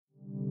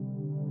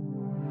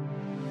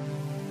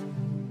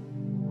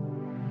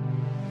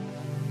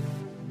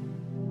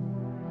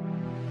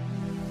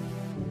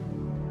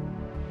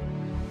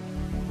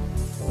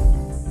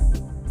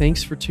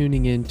Thanks for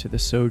tuning in to the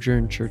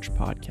Sojourn Church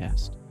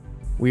podcast.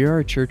 We are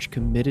a church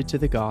committed to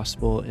the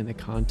gospel in the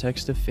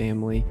context of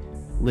family,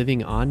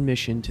 living on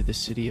mission to the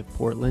city of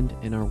Portland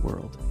and our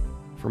world.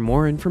 For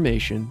more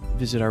information,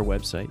 visit our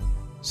website,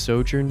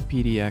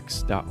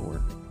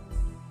 sojournpdx.org.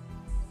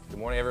 Good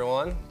morning,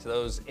 everyone. To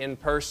those in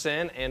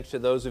person and to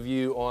those of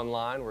you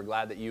online, we're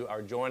glad that you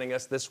are joining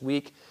us this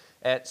week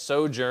at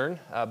Sojourn.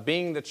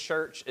 Being the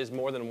church is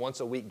more than once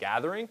a week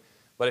gathering,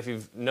 but if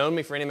you've known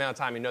me for any amount of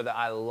time, you know that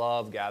I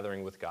love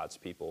gathering with God's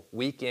people,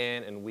 week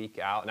in and week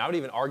out. And I would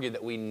even argue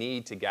that we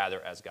need to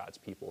gather as God's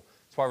people.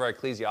 It's part of our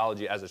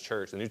ecclesiology as a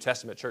church. The New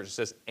Testament church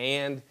says,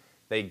 and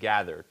they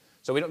gathered.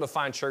 So we don't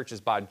define churches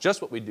by just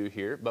what we do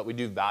here, but we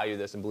do value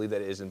this and believe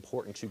that it is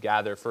important to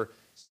gather for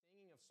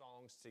singing of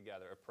songs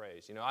together of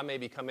praise. You know, I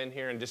maybe come in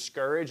here and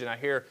discourage, and I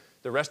hear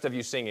the rest of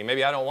you singing.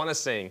 Maybe I don't want to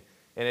sing,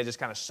 and it just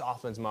kind of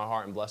softens my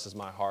heart and blesses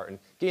my heart. And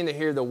getting to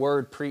hear the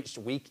word preached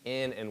week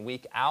in and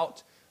week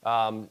out,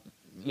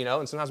 you know,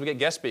 and sometimes we get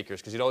guest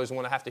speakers because you'd always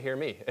want to have to hear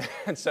me.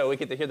 And so we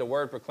get to hear the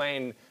word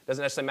proclaimed.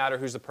 Doesn't necessarily matter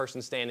who's the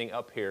person standing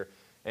up here.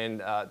 And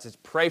to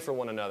pray for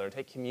one another,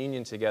 take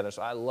communion together.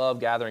 So I love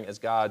gathering as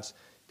God's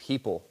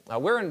people.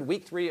 We're in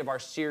week 3 of our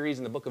series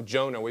in the book of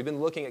Jonah. We've been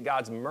looking at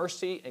God's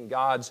mercy and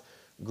God's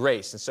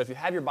grace. And so if you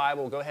have your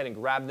Bible, go ahead and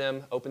grab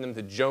them, open them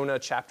to Jonah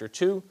chapter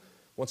 2.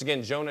 Once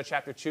again, Jonah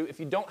chapter 2. If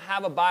you don't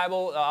have a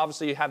Bible,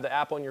 obviously you have the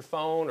app on your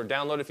phone, or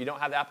download it if you don't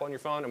have the app on your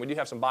phone. And we do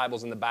have some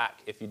Bibles in the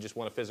back if you just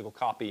want a physical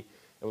copy and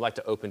would like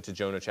to open to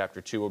Jonah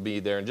chapter 2. We'll be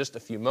there in just a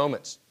few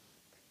moments.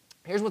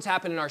 Here's what's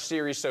happened in our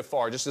series so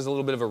far, just as a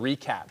little bit of a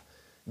recap.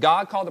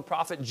 God called the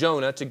prophet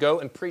Jonah to go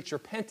and preach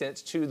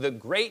repentance to the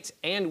great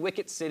and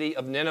wicked city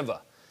of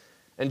Nineveh.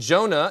 And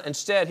Jonah,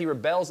 instead, he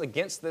rebels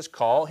against this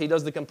call. He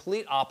does the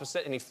complete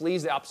opposite, and he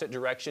flees the opposite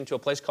direction to a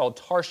place called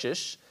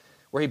Tarshish,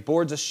 where he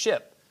boards a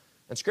ship.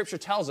 And Scripture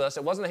tells us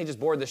it wasn't that he just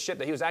boarded the ship,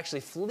 that he was actually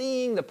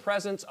fleeing the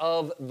presence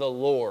of the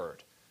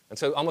Lord. And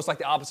so almost like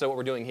the opposite of what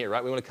we're doing here,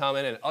 right? We want to come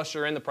in and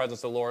usher in the presence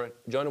of the Lord.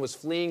 Jonah was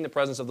fleeing the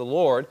presence of the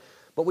Lord.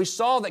 But we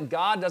saw that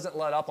God doesn't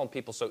let up on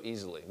people so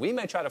easily. We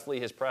may try to flee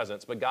his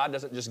presence, but God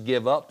doesn't just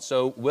give up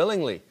so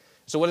willingly.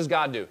 So what does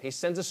God do? He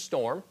sends a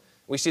storm.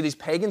 We see these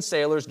pagan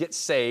sailors get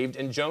saved,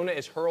 and Jonah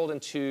is hurled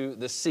into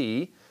the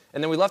sea.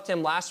 And then we left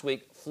him last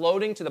week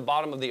floating to the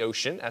bottom of the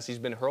ocean as he's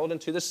been hurled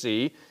into the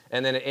sea.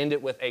 And then it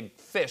ended with a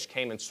fish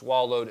came and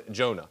swallowed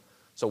Jonah.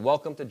 So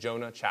welcome to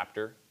Jonah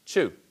chapter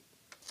 2.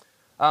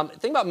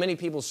 Think about many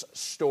people's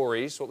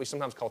stories, what we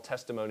sometimes call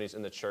testimonies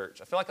in the church.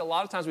 I feel like a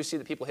lot of times we see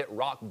that people hit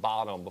rock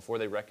bottom before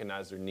they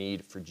recognize their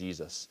need for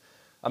Jesus.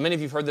 Many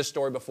of you have heard this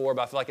story before,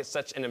 but I feel like it's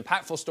such an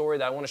impactful story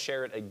that I want to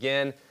share it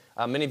again.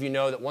 Many of you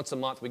know that once a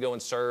month we go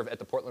and serve at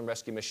the Portland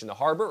Rescue Mission, the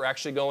Harbor. We're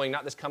actually going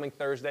not this coming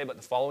Thursday, but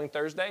the following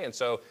Thursday. And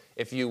so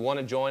if you want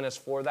to join us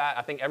for that,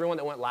 I think everyone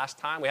that went last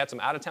time, we had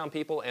some out-of-town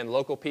people and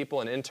local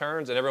people and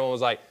interns, and everyone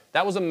was like,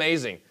 that was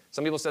amazing.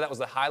 Some people said that was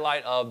the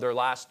highlight of their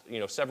last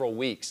several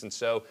weeks. And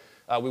so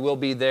we will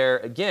be there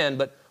again.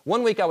 But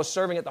one week I was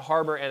serving at the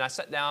Harbor, and I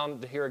sat down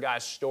to hear a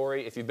guy's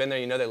story. If you've been there,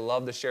 you know they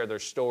love to share their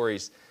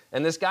stories.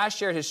 And this guy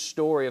shared his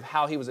story of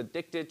how he was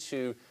addicted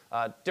to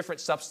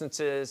different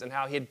substances and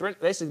how he had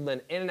basically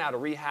been in and out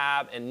of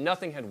rehab and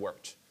nothing had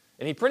worked.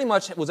 And he pretty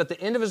much was at the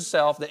end of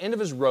himself, the end of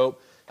his rope.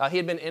 He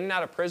had been in and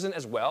out of prison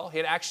as well. He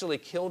had actually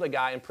killed a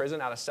guy in prison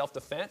out of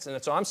self-defense.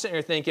 And so I'm sitting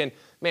here thinking,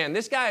 man,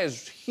 this guy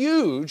is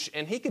huge,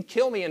 and he could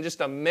kill me in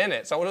just a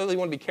minute. So I really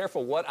want to be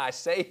careful what I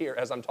say here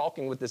as I'm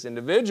talking with this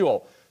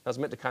individual. That was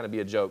meant to kind of be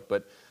a joke.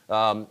 But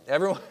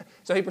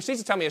so he proceeds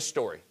to tell me a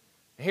story.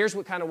 Here's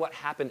what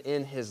happened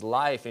in his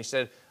life. And he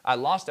said, I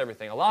lost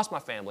everything. I lost my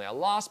family. I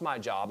lost my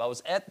job. I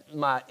was at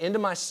my end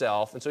of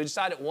myself. And so he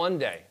decided one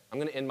day, I'm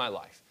going to end my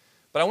life.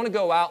 But I want to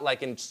go out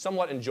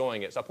somewhat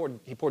enjoying it. So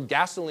he poured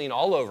gasoline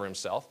all over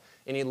himself,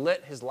 and he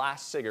lit his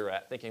last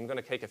cigarette, thinking I'm going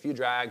to take a few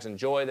drags,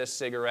 enjoy this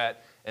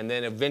cigarette, and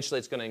then eventually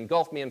it's going to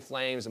engulf me in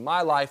flames, and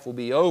my life will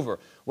be over.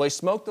 Well, he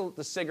smoked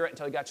the cigarette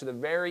until he got to the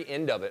very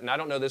end of it. And I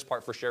don't know this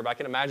part for sure, but I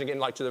can imagine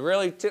getting to the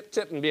really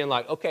tip and being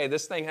like, okay,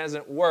 this thing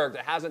hasn't worked.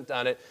 It hasn't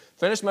done it.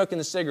 Finished smoking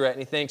the cigarette,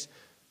 and he thinks,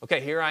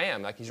 okay, here I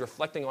am. He's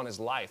reflecting on his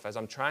life as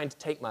I'm trying to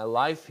take my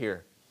life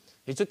here.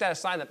 He took that as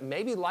a sign that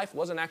maybe life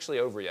wasn't actually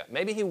over yet.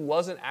 Maybe he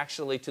wasn't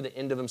actually to the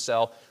end of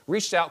himself.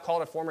 Reached out,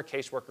 called a former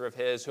caseworker of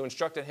his who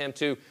instructed him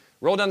to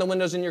roll down the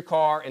windows in your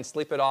car and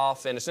sleep it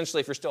off. And essentially,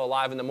 if you're still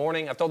alive in the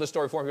morning, I've told this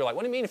story before. People are like,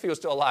 what do you mean if he was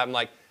still alive? I'm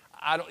like,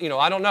 I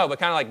don't know, but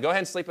kind of like, go ahead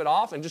and sleep it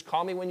off and just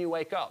call me when you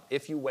wake up,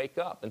 if you wake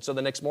up. And so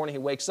the next morning he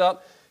wakes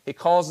up. He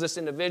calls this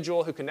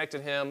individual who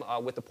connected him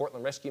with the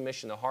Portland Rescue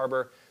Mission, the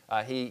Harbor.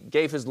 He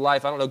gave his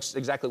life, I don't know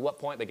exactly what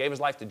point, but gave his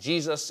life to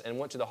Jesus and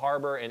went to the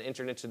Harbor and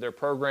entered into their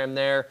program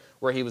there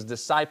where he was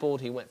discipled.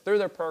 He went through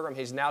their program.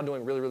 He's now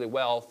doing really, really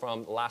well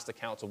from the last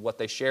accounts of what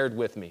they shared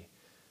with me.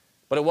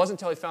 But it wasn't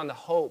until he found the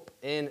hope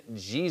in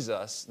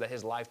Jesus that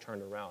his life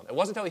turned around. It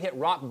wasn't until he hit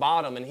rock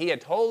bottom and he had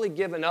totally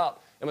given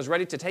up and was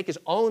ready to take his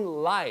own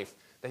life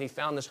that he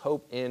found this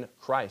hope in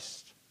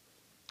Christ.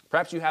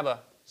 Perhaps you have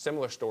a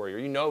similar story, or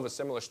you know of a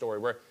similar story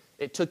where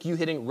it took you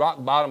hitting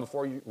rock bottom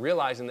before you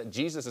realizing that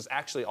Jesus is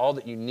actually all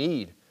that you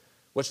need.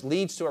 which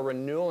leads to a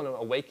renewal and an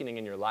awakening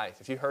in your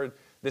life. If you heard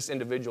this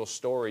individual's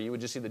story, you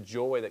would just see the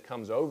joy that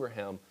comes over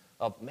him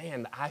of,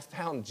 man, I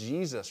found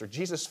Jesus, or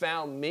Jesus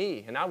found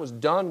me, and I was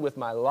done with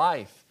my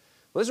life.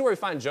 Well, this is where we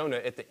find Jonah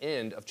at the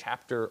end of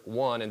chapter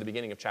 1 and the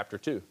beginning of chapter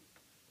 2.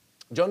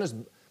 Jonah's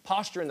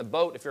posture in the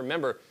boat, if you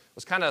remember,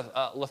 was kind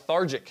of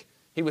lethargic.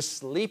 He was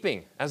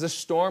sleeping as the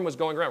storm was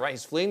going around, right?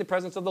 He's fleeing the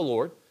presence of the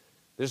Lord.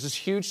 There's this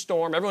huge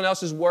storm. Everyone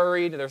else is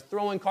worried. They're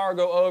throwing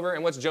cargo over.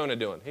 And what's Jonah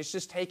doing? He's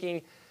just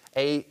taking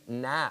a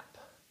nap.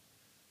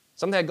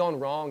 Something had gone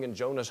wrong in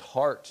Jonah's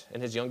heart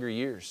in his younger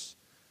years.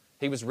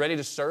 He was ready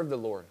to serve the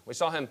Lord. We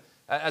saw him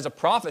as a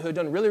prophet who had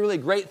done really, really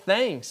great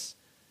things.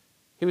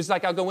 He was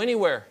like, I'll go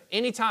anywhere,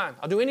 anytime.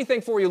 I'll do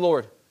anything for you,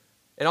 Lord.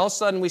 And all of a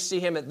sudden, we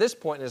see him at this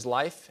point in his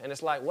life, and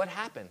it's like, what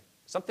happened?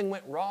 Something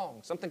went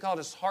wrong. Something caused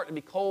his heart to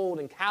be cold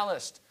and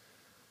calloused.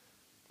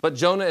 But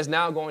Jonah is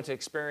now going to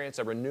experience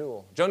a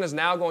renewal. Jonah is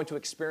now going to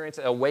experience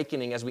an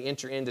awakening as we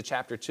enter into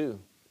chapter 2.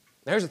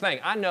 Now, here's the thing.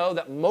 I know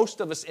that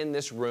most of us in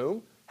this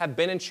room have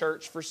been in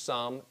church for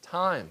some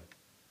time,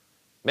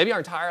 maybe our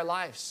entire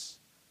lives.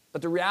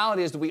 But the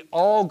reality is that we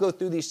all go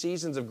through these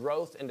seasons of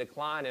growth and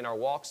decline in our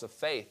walks of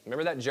faith.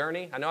 Remember that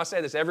journey? I know I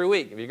say this every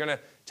week. If you're going to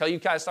tell you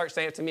guys start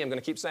saying it to me, I'm going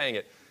to keep saying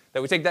it.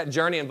 That we take that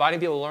journey, inviting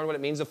people to learn what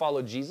it means to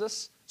follow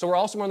Jesus. So we're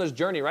also on this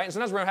journey, right? And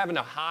sometimes we're having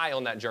a high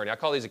on that journey. I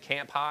call these a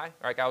camp high.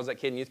 Like I was that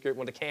kid in youth group,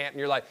 went to camp, and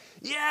you're like,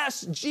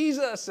 yes,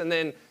 Jesus. And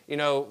then,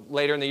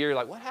 later in the year, you're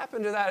like, what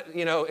happened to that,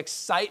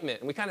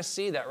 excitement? And we kind of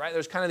see that, right?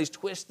 There's kind of these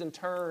twists and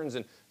turns,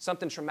 and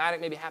something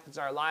traumatic maybe happens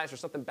in our lives, or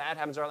something bad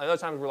happens in our lives.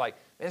 Other times we're like,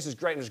 man, this is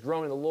great. I'm just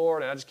growing in the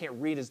Lord, and I just can't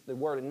read the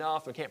Word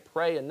enough, and can't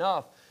pray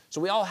enough.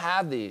 So we all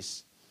have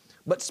these.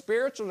 But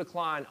spiritual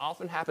decline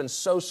often happens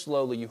so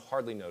slowly you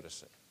hardly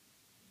notice it,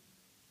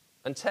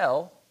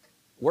 until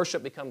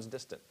worship becomes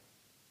distant.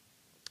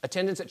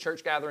 Attendance at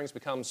church gatherings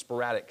becomes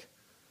sporadic.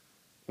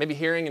 Maybe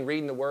hearing and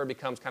reading the Word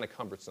becomes kind of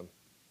cumbersome.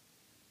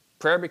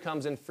 Prayer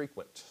becomes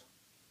infrequent.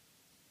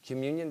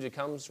 Communion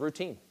becomes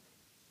routine.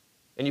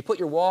 And you put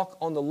your walk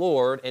on the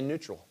Lord in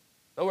neutral.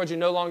 In other words, you're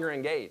no longer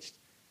engaged.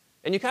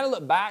 And you kind of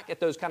look back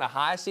at those kind of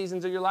high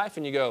seasons of your life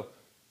and you go,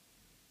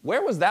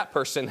 where was that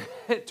person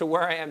to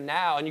where I am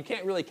now? And you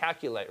can't really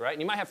calculate, right?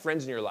 And you might have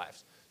friends in your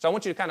lives. So I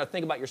want you to kind of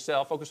think about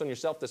yourself, focus on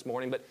yourself this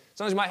morning, but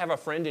sometimes you might have a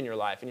friend in your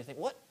life and you think,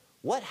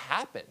 what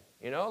happened?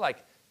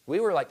 We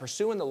were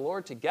pursuing the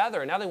Lord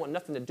together and now they want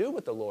nothing to do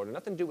with the Lord and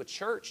nothing to do with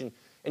church and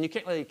you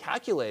can't really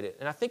calculate it.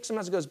 And I think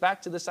sometimes it goes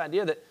back to this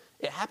idea that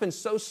it happens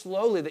so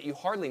slowly that you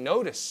hardly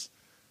notice,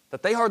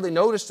 that they hardly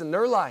noticed in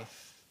their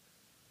life.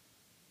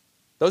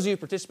 Those of you who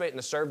participated in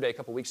the Serve Day a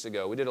couple weeks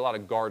ago, we did a lot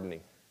of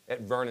gardening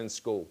at Vernon's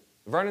school.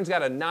 Vernon's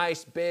got a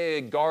nice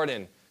big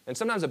garden and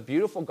sometimes a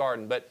beautiful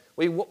garden, but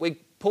we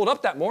pulled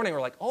up that morning,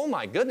 we're like, oh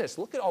my goodness,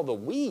 look at all the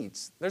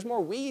weeds. There's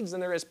more weeds than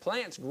there is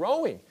plants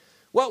growing.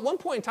 Well, at one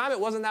point in time, it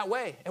wasn't that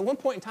way. At one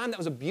point in time, that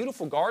was a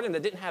beautiful garden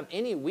that didn't have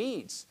any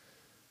weeds.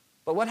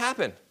 But what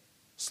happened?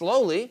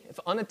 Slowly, if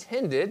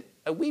unattended,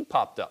 a weed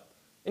popped up.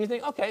 And you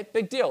think, okay,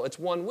 big deal, it's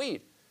one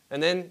weed.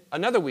 And then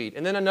another weed,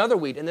 and then another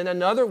weed, and then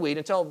another weed,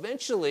 until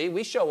eventually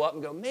we show up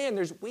and go, man,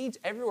 there's weeds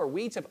everywhere.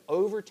 Weeds have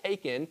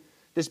overtaken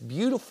this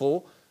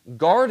beautiful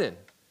garden.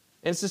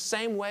 And it's the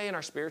same way in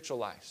our spiritual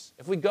lives.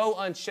 If we go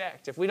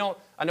unchecked, if we don't,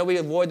 I know we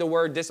avoid the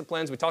word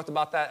disciplines, we talked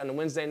about that on a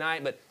Wednesday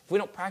night, but if we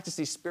don't practice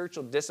these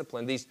spiritual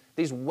disciplines,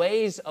 these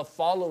ways of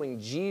following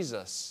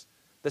Jesus,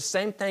 the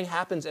same thing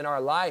happens in our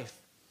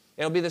life.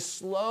 It'll be this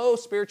slow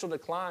spiritual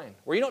decline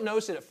where you don't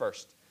notice it at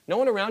first. No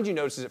one around you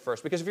notices it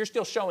first because if you're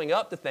still showing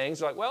up to things,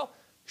 you're like, well,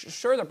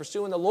 sure, they're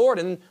pursuing the Lord.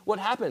 And what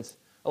happens?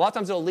 A lot of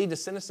times it'll lead to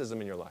cynicism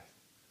in your life.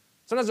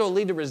 Sometimes it'll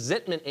lead to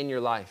resentment in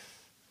your life.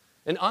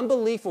 And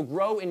unbelief will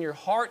grow in your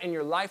heart and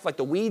your life like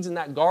the weeds in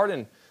that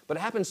garden. But it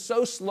happens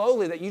so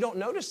slowly that you don't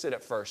notice it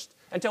at first.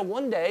 Until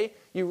one day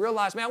you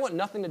realize, man, I want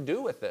nothing to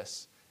do with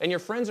this. And your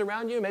friends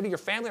around you, maybe your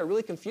family are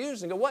really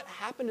confused and go, what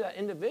happened to that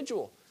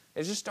individual?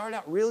 It just started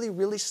out really,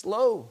 really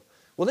slow.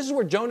 Well, this is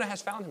where Jonah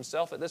has found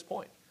himself at this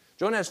point.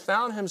 Jonah has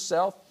found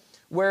himself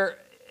where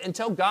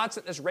until God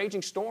sent this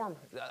raging storm,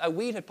 a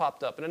weed had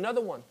popped up and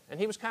another one. And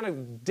he was kind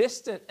of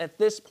distant at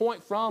this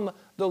point from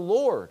the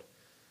Lord.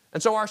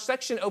 And so our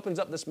section opens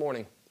up this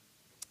morning.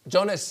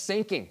 Jonah is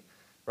sinking,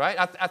 right?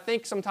 I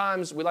think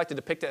sometimes we like to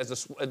depict it as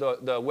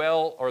the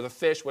whale or the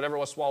fish, whatever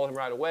was swallowed him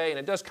right away. And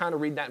it does kind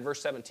of read that in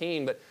verse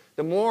 17. But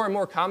the more and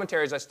more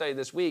commentaries I studied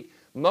this week,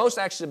 most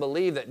actually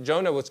believe that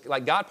Jonah was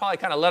like God probably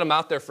kind of let him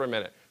out there for a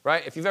minute,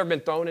 right? If you've ever been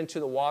thrown into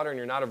the water and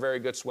you're not a very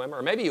good swimmer,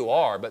 or maybe you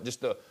are, but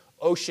just the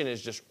ocean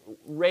is just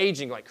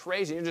raging like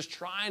crazy. You're just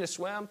trying to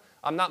swim.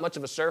 I'm not much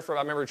of a surfer.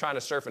 I remember trying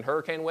to surf in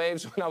hurricane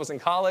waves when I was in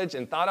college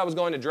and thought I was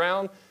going to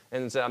drown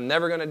and said, I'm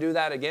never going to do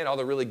that again. All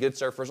the really good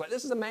surfers like,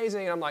 this is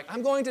amazing. And I'm like,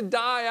 I'm going to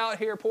die out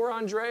here. Poor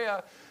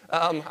Andrea.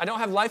 I don't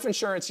have life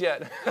insurance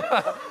yet.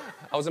 I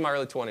was in my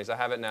early 20s. I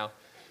have it now.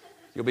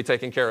 You'll be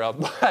taken care of.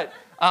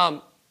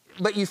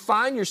 But you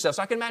find yourself,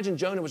 so I can imagine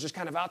Jonah was just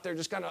kind of out there,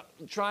 just kind of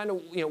trying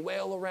to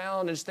wail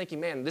around and just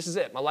thinking, man, this is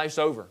it. My life's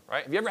over,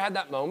 right? Have you ever had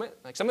that moment?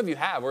 Like some of you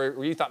have,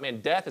 where you thought,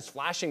 man, death is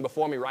flashing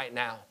before me right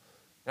now.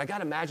 And I got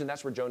to imagine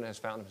that's where Jonah has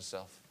found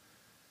himself.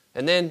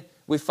 And then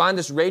we find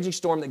this raging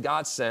storm that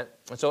God sent.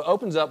 And so it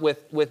opens up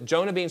with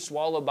Jonah being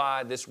swallowed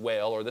by this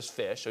whale or this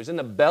fish. So he's in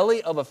the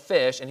belly of a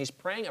fish, and he's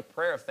praying a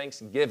prayer of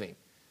thanksgiving.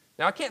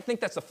 Now, I can't think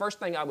that's the first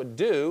thing I would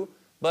do,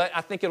 but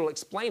I think it'll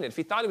explain it. If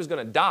he thought he was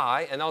going to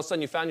die, and all of a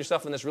sudden you found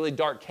yourself in this really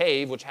dark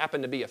cave, which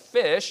happened to be a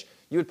fish,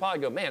 you would probably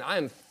go, man, I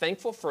am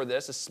thankful for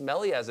this, as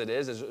smelly as it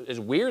is, as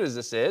weird as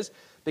this is,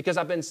 because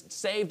I've been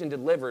saved and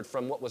delivered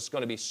from what was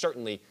going to be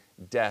certainly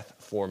death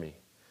for me.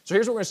 So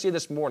here's what we're going to see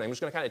this morning. I'm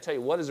just going to kind of tell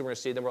you what it is we're going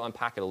to see, then we'll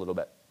unpack it a little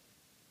bit.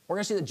 We're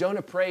going to see that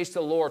Jonah prays to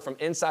the Lord from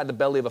inside the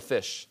belly of a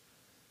fish.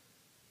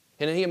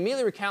 And then he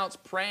immediately recounts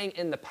praying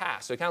in the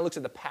past. So he kind of looks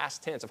at the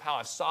past tense of how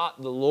I've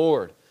sought the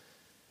Lord.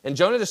 And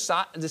Jonah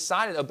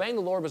decided obeying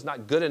the Lord was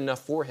not good enough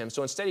for him,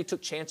 so instead he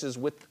took chances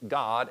with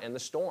God and the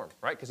storm,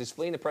 right? Because he's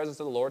fleeing the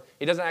presence of the Lord.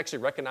 He doesn't actually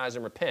recognize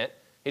and repent.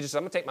 He just says,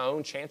 I'm going to take my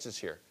own chances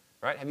here,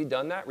 right? Have you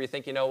done that? Where you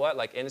think, you know what?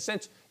 Like, in a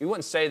sense, you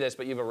wouldn't say this,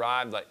 but you've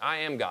arrived like, I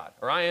am God,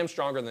 or I am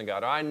stronger than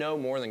God, or I know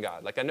more than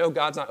God. Like, I know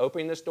God's not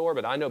opening this door,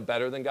 but I know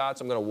better than God,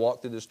 so I'm going to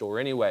walk through this door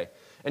anyway.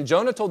 And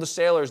Jonah told the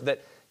sailors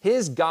that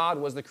his God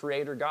was the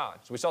creator God.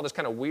 So we saw this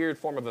kind of weird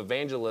form of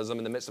evangelism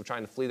in the midst of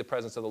trying to flee the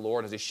presence of the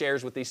Lord as he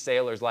shares with these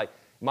sailors, like,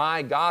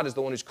 my God is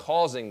the one who's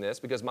causing this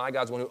because my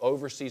God's the one who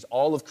oversees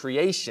all of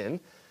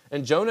creation.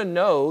 And Jonah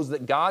knows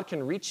that God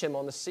can reach him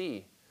on the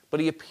sea, but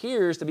he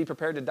appears to be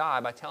prepared to die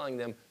by telling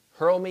them,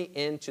 hurl me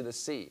into the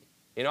sea.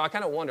 You know, I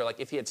kind of wonder, like,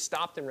 if he had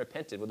stopped and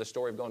repented, would the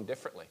story have gone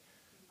differently?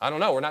 I don't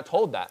know. We're not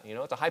told that. You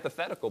know, it's a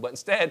hypothetical. But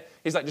instead,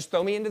 he's like, just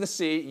throw me into the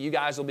sea. You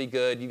guys will be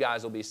good. You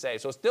guys will be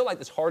saved. So it's still like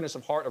this hardness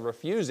of heart of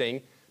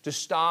refusing to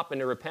stop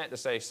and to repent, to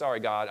say, sorry,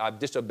 God, I've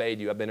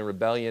disobeyed you. I've been in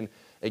rebellion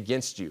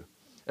against you.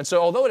 And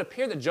so although it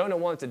appeared that Jonah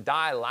wanted to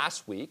die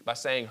last week by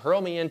saying, hurl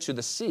me into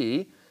the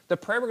sea, the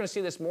prayer we're going to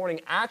see this morning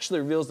actually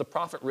reveals the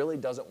prophet really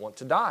doesn't want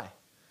to die.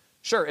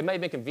 Sure, it may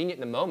have been convenient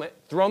in the moment.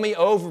 Throw me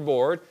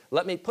overboard.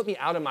 Put me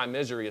out of my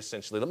misery,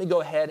 essentially. Let me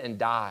go ahead and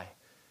die.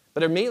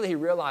 But immediately he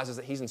realizes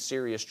that he's in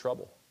serious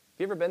trouble. Have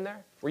you ever been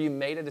there where you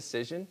made a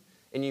decision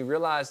and you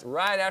realized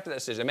right after that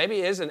decision, maybe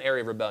it is an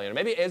area of rebellion, or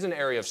maybe it is an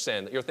area of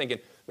sin that you're thinking,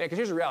 man, because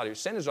here's the reality.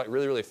 Sin is like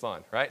really, really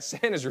fun, right?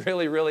 Sin is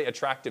really, really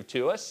attractive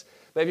to us.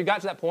 But if you got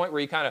to that point where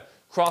you kind of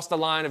cross the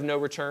line of no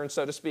return,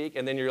 so to speak,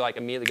 and then you're like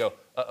immediately go,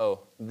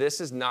 uh-oh,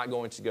 this is not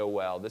going to go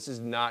well. This is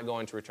not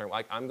going to return.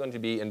 Like, I'm going to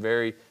be in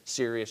very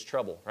serious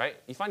trouble, right?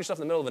 You find yourself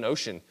in the middle of an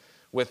ocean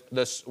with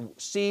the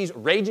seas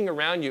raging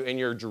around you and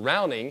you're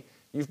drowning.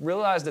 You've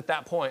realized at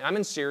that point, I'm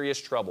in serious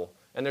trouble.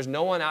 And there's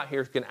no one out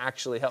here who can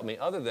actually help me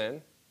other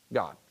than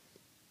God.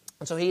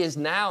 And so he is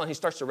now, and he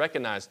starts to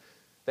recognize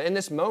that in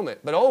this moment,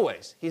 but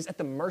always, he's at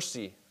the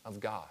mercy of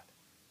God.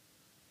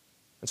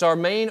 And so our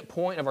main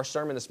point of our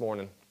sermon this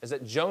morning is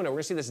that Jonah, we're going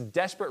to see this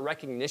desperate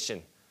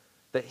recognition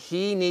that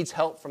he needs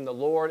help from the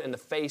Lord in the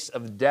face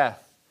of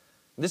death.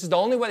 This is the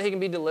only way that he can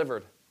be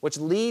delivered, which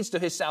leads to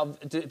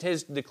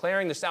his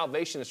declaring the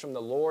salvation is from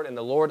the Lord and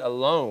the Lord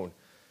alone.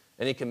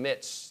 And he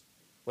commits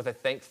with a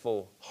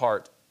thankful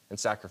heart and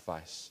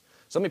sacrifice.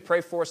 So let me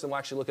pray for us, and we'll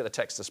actually look at the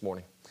text this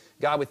morning.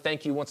 God, we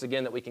thank you once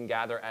again that we can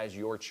gather as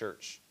your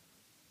church.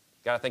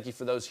 God, I thank you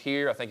for those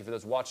here. I thank you for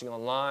those watching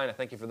online. I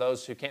thank you for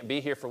those who can't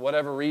be here for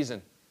whatever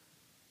reason.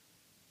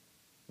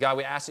 God,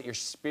 we ask that your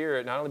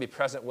Spirit not only be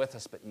present with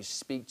us, but you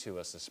speak to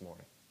us this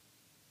morning.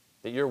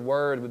 That your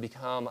word would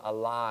become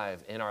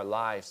alive in our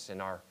lives,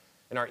 in our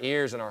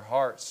ears, in our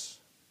hearts.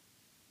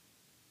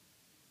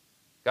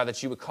 God,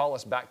 that you would call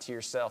us back to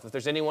yourself. If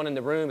there's anyone in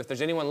the room, if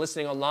there's anyone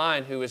listening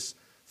online who is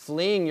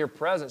fleeing your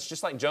presence,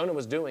 just like Jonah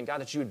was doing,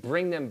 God, that you would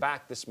bring them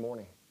back this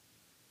morning.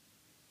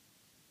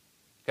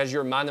 Because you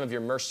remind them of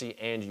your mercy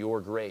and your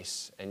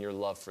grace and your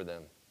love for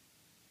them.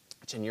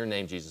 It's in your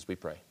name, Jesus, we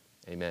pray.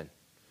 Amen.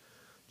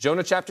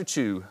 Jonah chapter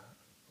 2,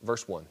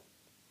 verse 1.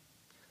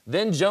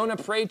 Then Jonah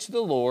prayed to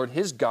the Lord,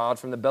 his God,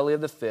 from the belly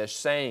of the fish,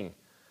 saying,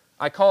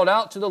 I called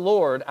out to the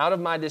Lord out of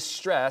my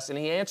distress, and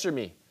he answered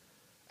me.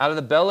 Out of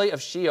the belly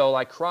of Sheol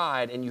I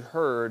cried, and you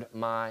heard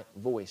my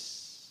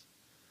voice.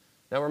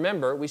 Now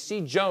remember, we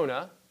see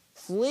Jonah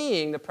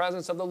fleeing the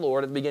presence of the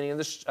Lord at the beginning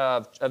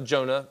of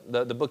Jonah,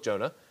 the book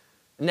Jonah.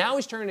 Now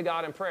he's turning to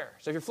God in prayer.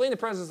 So if you're fleeing the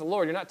presence of the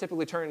Lord, you're not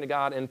typically turning to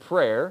God in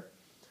prayer.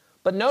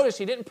 But notice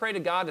he didn't pray to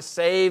God to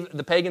save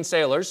the pagan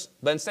sailors,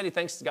 but instead he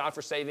thanks God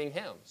for saving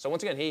him. So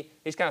once again,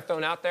 he's kind of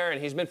thrown out there,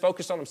 and he's been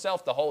focused on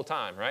himself the whole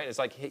time, right? It's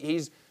like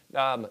he's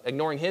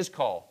ignoring his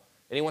call,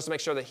 and he wants to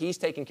make sure that he's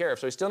taken care of.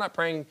 So he's still not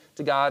praying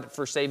to God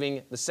for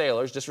saving the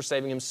sailors, just for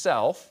saving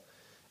himself.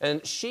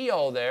 And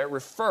Sheol there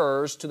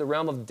refers to the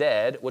realm of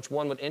dead, which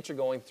one would enter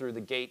going through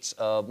the gates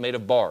made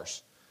of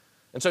bars.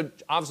 And so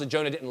obviously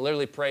Jonah didn't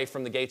literally pray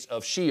from the gates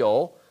of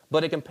Sheol,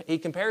 but he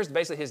compares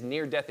basically his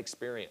near-death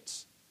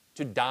experience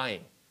to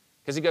dying.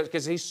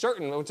 Because he's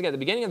certain, once again, at the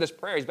beginning of this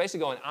prayer, he's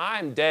basically going,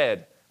 I'm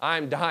dead,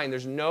 I'm dying,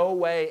 there's no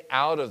way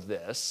out of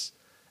this.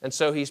 And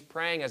so he's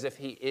praying as if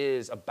he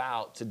is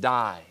about to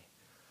die.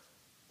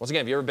 Once again,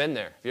 have you ever been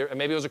there?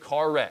 Maybe it was a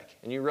car wreck,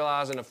 and you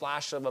realize in a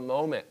flash of a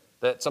moment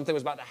that something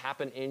was about to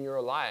happen in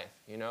your life,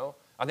 you know?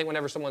 I think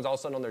whenever someone's all of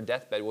a sudden on their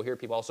deathbed, we'll hear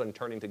people all of a sudden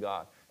turning to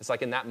God. It's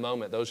like in that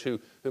moment, those who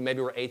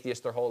maybe were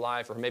atheists their whole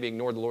life or maybe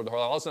ignored the Lord their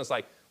whole life, all of a sudden it's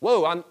like,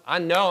 whoa, I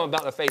know I'm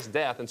about to face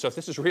death, and so if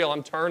this is real,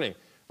 I'm turning,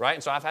 right?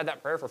 And so I've had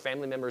that prayer for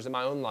family members in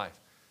my own life.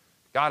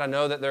 God, I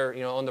know that they're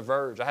on the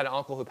verge. I had an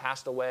uncle who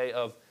passed away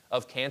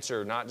of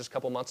cancer not just a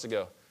couple months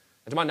ago.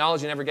 And to my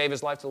knowledge, he never gave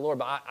his life to the Lord,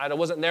 but I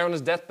wasn't there on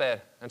his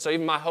deathbed. And so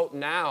even my hope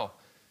now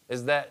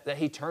is that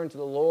he turned to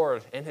the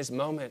Lord in his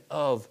moment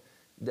of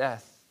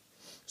death.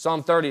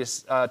 Psalm 30,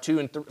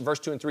 verse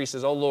 2 and 3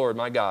 says, "O Lord,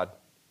 my God,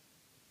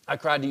 I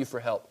cried to you for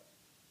help,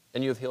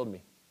 and you have healed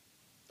me.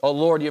 O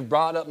Lord, you have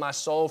brought up my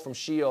soul from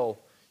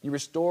Sheol. You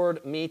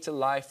restored me to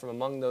life from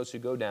among those who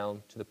go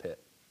down to the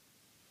pit."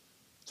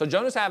 So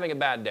Jonah's having a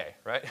bad day,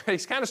 right?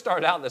 He's kind of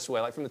started out this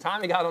way. Like from the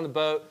time he got on the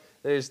boat,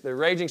 there's the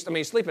raging. I mean,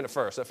 he's sleeping at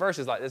first. At first,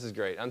 he's like, this is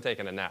great. I'm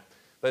taking a nap.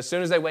 But as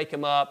soon as they wake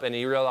him up and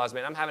he realizes,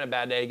 man, I'm having a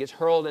bad day, he gets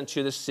hurled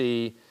into the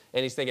sea,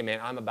 and he's thinking, man,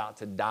 I'm about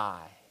to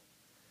die.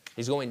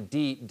 He's going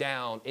deep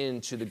down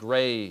into the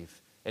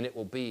grave, and it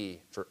will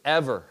be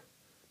forever.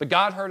 But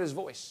God heard his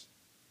voice.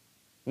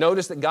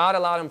 Notice that God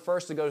allowed him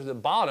first to go to the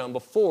bottom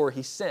before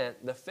he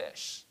sent the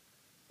fish.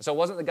 So it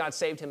wasn't that God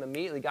saved him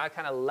immediately. God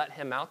kind of let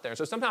him out there.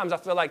 So sometimes I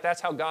feel like that's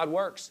how God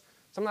works.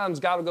 Sometimes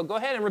God will go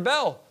ahead and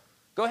rebel.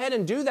 Go ahead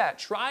and do that.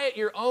 Try it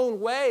your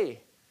own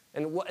way.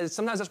 And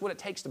sometimes that's what it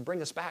takes to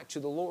bring us back to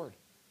the Lord.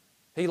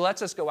 He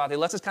lets us go out. He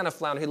lets us kind of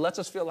flounder. He lets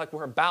us feel like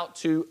we're about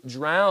to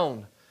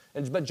drown.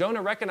 But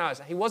Jonah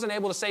recognized that he wasn't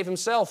able to save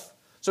himself.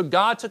 So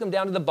God took him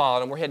down to the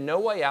bottom where he had no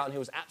way out, and he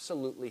was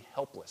absolutely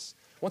helpless.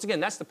 Once again,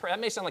 that's the prayer.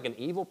 That may sound like an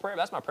evil prayer,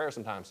 but that's my prayer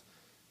sometimes.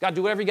 God,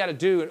 do whatever you got to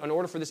do in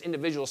order for this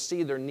individual to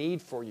see their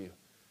need for you.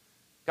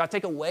 God,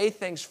 take away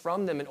things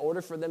from them in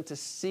order for them to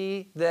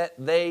see that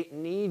they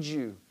need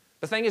you.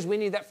 The thing is, we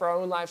need that for our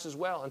own lives as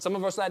well. And some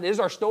of us, that is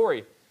our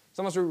story.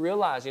 Some of us, we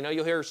realize,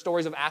 you'll hear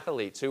stories of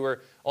athletes who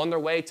were on their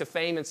way to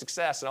fame and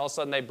success, and all of a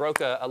sudden they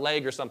broke a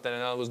leg or something,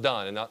 and it was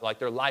done, and like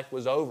their life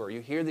was over. You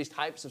hear these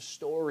types of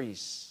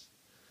stories.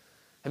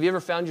 Have you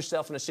ever found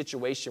yourself in a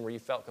situation where you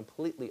felt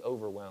completely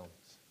overwhelmed?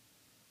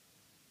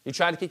 You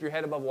tried to keep your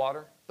head above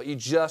water, but you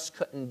just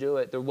couldn't do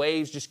it. The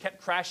waves just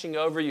kept crashing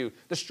over you.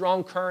 The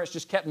strong currents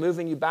just kept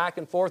moving you back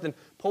and forth and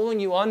pulling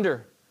you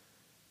under.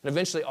 And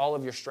eventually all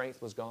of your strength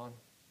was gone.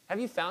 Have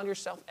you found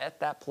yourself at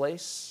that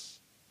place?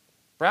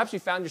 Perhaps you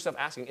found yourself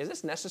asking, is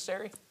this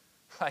necessary?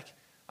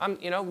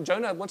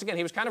 Jonah, once again,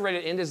 he was kind of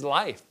ready to end his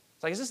life.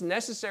 It's like, is this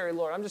necessary,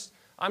 Lord?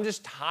 I'm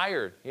just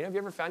tired. Have you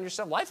ever found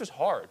yourself? Life is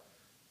hard.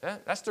 Yeah,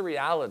 that's the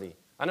reality.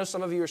 I know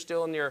some of you are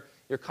still in your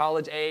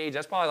college age.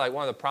 That's probably like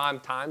one of the prime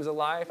times of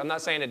life. I'm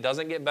not saying it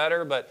doesn't get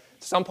better, but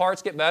some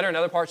parts get better and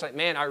other parts like,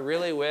 man, I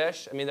really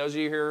wish. Those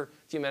of you here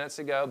a few minutes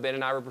ago, Ben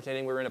and I were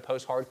pretending we were in a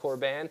post-hardcore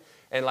band.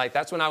 And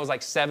that's when I was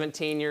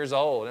 17 years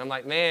old. And I'm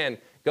like, man,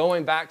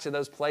 going back to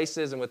those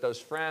places and with those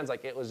friends,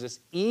 it was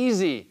just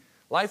easy.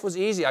 Life was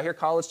easy. I hear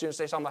college students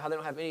say something about how they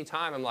don't have any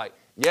time. I'm like,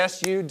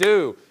 yes, you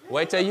do.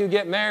 Wait till you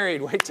get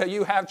married. Wait till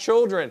you have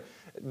children.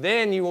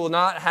 Then you will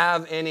not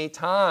have any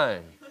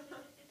time.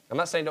 I'm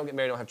not saying don't get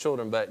married, don't have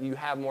children, but you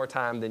have more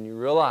time than you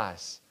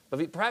realize.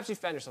 But perhaps you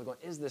found yourself going,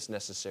 is this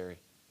necessary?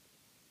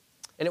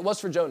 And it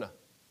was for Jonah.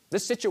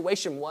 This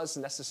situation was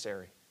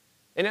necessary.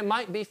 And it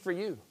might be for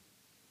you.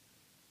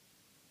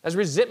 As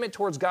resentment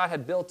towards God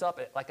had built up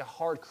like a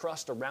hard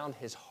crust around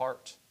his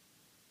heart.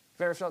 Have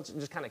you ever felt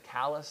just kind of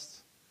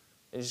calloused?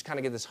 And you just kind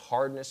of get this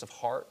hardness of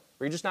heart?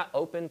 Where you're just not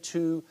open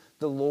to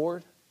the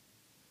Lord?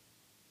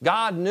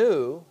 God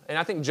knew, and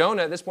I think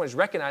Jonah at this point is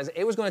recognizing,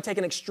 it was going to take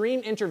an extreme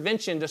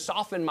intervention to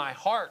soften my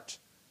heart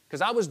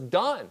because I was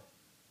done.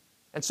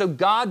 And so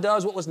God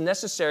does what was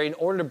necessary in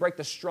order to break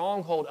the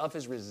stronghold of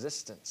his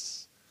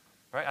resistance.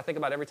 Right? I think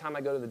about every time I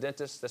go to the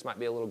dentist, this might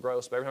be a little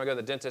gross, but every time I go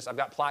to the dentist, I've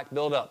got plaque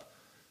buildup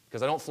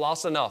because I don't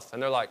floss enough.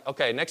 And they're like,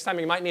 okay, next time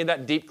you might need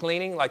that deep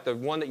cleaning, like the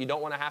one that you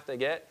don't want to have to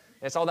get.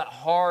 And it's all that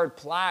hard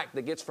plaque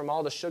that gets from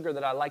all the sugar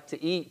that I like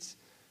to eat.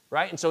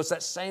 Right? And so it's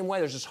that same way.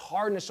 There's this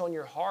hardness on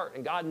your heart.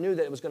 And God knew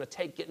that it was going to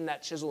take getting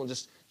that chisel and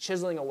just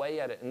chiseling away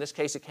at it. In this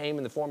case, it came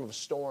in the form of a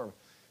storm.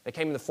 It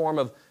came in the form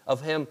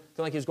of him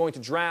feeling like he was going to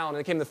drown. And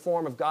it came in the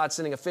form of God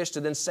sending a fish to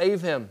then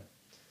save him.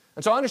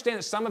 And so I understand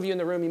that some of you in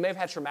the room, you may have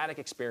had traumatic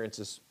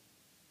experiences,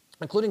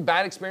 including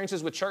bad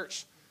experiences with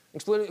church,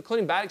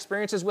 including bad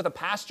experiences with a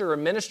pastor or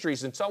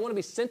ministries. And so I want to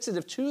be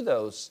sensitive to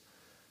those.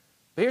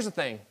 But here's the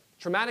thing.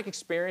 Traumatic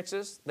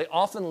experiences, they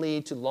often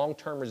lead to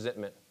long-term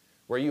resentment,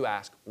 where you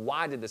ask,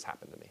 why did this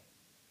happen to me?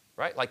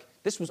 Right?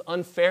 This was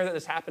unfair that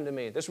this happened to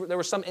me. There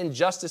was some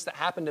injustice that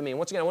happened to me. And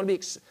once again, I want to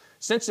be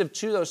sensitive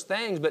to those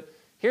things. But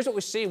here's what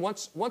we see.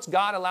 Once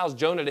God allows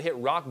Jonah to hit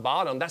rock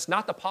bottom, that's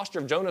not the posture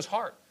of Jonah's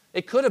heart.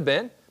 It could have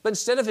been. But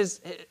instead of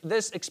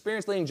this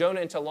experience leading Jonah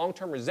into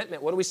long-term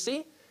resentment, what do we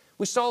see?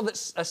 We saw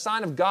that a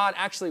sign of God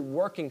actually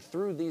working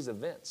through these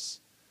events.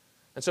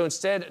 And so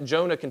instead,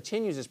 Jonah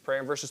continues his prayer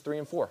in verses 3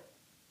 and 4. It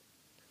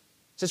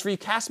says, "For you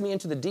cast me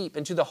into the deep,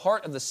 into the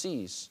heart of the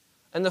seas.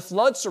 And the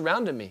flood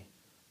surrounded me.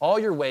 All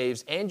your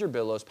waves and your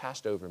billows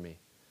passed over me.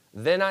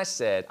 Then I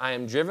said, I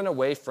am driven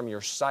away from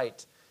your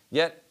sight,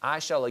 yet I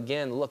shall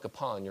again look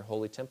upon your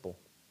holy temple."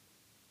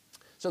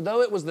 So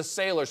though it was the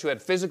sailors who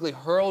had physically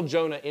hurled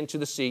Jonah into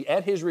the sea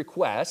at his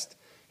request,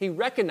 he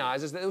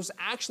recognizes that it was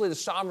actually the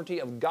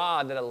sovereignty of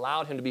God that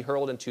allowed him to be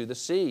hurled into the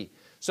sea,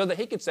 so that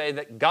he could say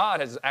that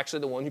God is actually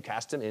the one who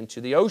cast him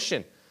into the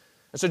ocean.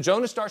 And so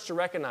Jonah starts to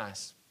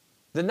recognize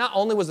that not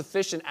only was the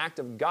fish an act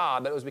of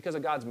God, but it was because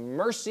of God's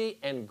mercy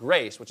and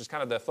grace, which is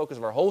kind of the focus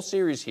of our whole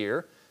series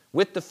here,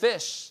 with the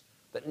fish,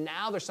 that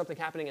now there's something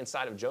happening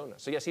inside of Jonah.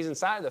 So yes, he's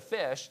inside of the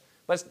fish,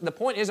 but the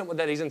point isn't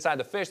that he's inside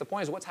the fish. The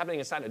point is what's happening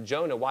inside of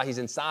Jonah while he's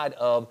inside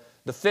of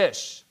the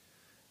fish.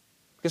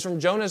 Because from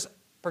Jonah's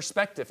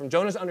perspective, from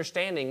Jonah's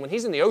understanding, when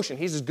he's in the ocean,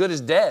 he's as good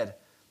as dead.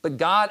 But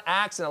God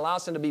acts and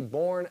allows him to be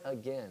born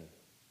again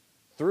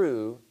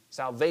through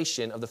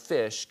salvation of the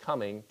fish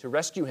coming to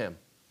rescue him.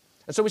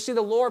 And so we see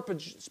the Lord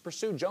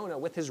pursue Jonah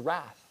with his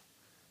wrath.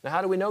 Now,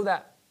 how do we know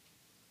that?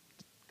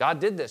 God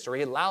did this, or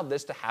he allowed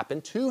this to happen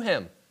to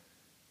him.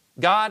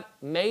 God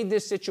made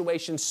this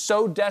situation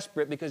so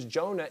desperate because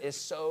Jonah is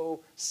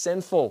so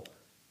sinful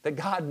that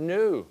God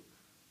knew.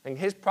 And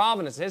his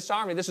providence, his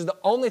sovereignty, this is the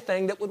only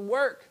thing that would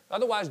work.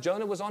 Otherwise,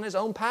 Jonah was on his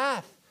own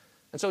path.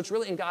 And so it's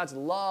really in God's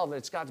love and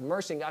it's God's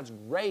mercy and God's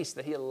grace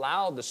that he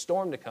allowed the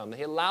storm to come, that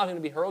he allowed him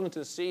to be hurled into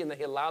the sea, and that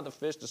he allowed the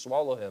fish to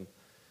swallow him.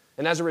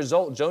 And as a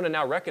result, Jonah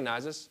now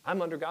recognizes,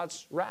 I'm under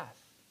God's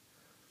wrath.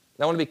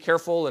 Now, I want to be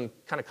careful and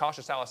kind of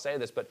cautious how I say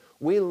this, but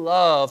we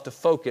love to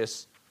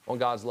focus on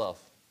God's love.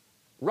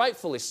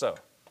 Rightfully so,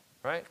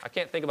 right? I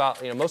can't think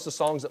about, most of the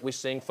songs that we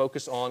sing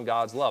focus on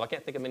God's love. I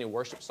can't think of many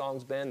worship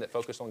songs, Ben, that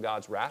focus on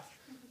God's wrath.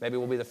 Maybe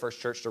we'll be the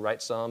first church to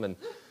write some, and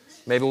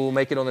maybe we'll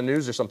make it on the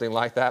news or something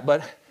like that.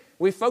 But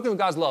we focus on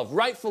God's love,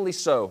 rightfully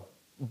so.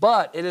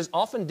 But it is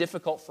often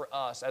difficult for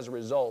us as a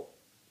result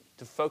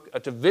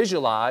to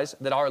visualize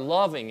that our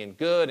loving and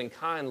good and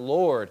kind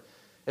Lord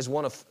is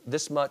one of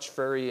this much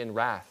fury and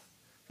wrath,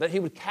 that he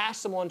would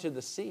cast someone to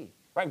the sea,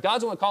 right?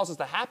 God's the one who calls this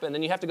to happen,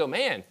 then you have to go,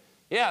 man,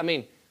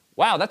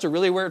 wow, that's a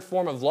really weird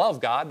form of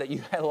love, God, that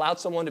you had allowed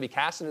someone to be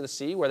cast into the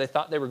sea where they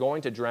thought they were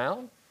going to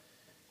drown.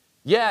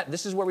 Yet,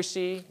 this is where we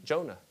see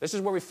Jonah. This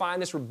is where we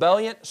find this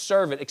rebellious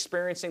servant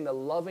experiencing the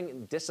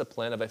loving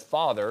discipline of a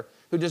father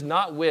who does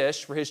not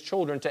wish for his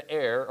children to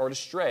err or to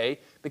stray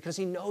because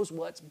he knows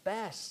what's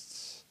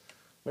best.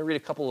 Let me read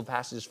a couple of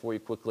passages for you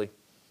quickly.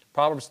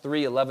 Proverbs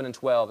 3, 11 and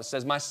 12. It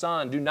says, "My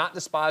son, do not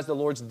despise the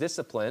Lord's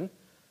discipline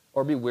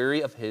or be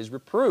weary of his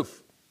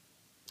reproof.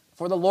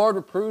 For the Lord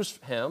reproves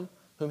him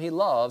whom he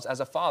loves as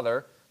a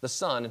father, the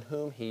son in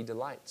whom he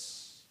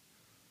delights."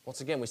 Once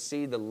again, we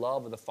see the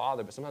love of the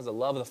Father, but sometimes the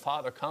love of the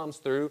Father comes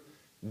through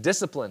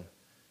discipline.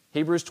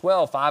 Hebrews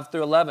 12, 5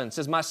 through 11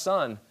 says, "My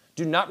son,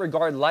 do not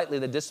regard lightly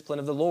the discipline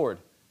of the Lord,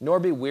 nor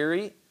be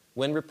weary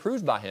when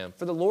reproved by him.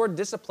 For the Lord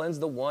disciplines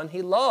the one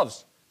he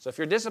loves." So if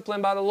you're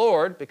disciplined by the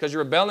Lord because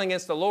you're rebelling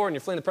against the Lord and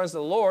you're fleeing the presence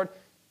of the Lord,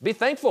 be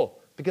thankful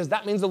because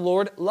that means the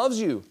Lord loves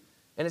you.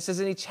 And it says,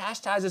 "And he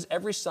chastises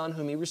every son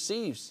whom he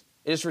receives."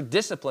 It is for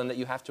discipline that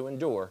you have to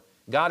endure.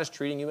 God is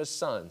treating you as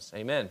sons.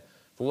 Amen.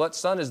 "For what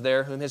son is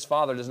there whom his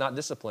father does not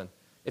discipline?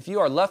 If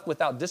you are left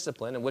without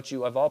discipline in which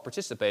you have all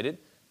participated,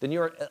 then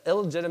you are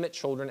illegitimate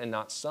children and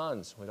not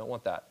sons." We don't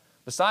want that.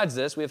 "Besides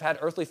this, we have had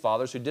earthly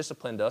fathers who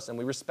disciplined us, and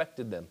we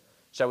respected them.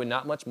 Shall we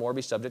not much more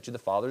be subject to the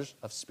fathers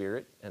of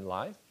spirit and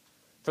life?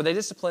 For they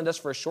disciplined us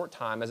for a short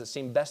time as it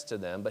seemed best to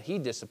them, but he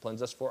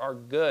disciplines us for our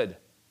good,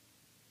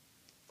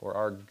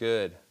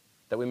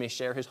 that we may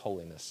share his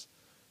holiness.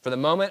 For the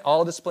moment,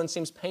 all discipline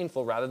seems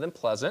painful rather than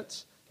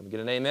pleasant." Can we get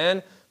an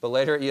amen? "But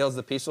later it yields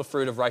the peaceful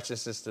fruit of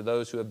righteousness to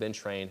those who have been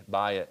trained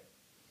by it."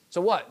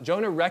 So what?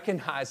 Jonah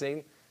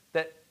recognizing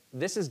that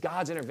this is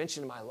God's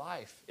intervention in my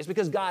life. It's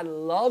because God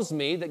loves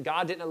me that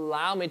God didn't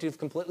allow me to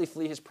completely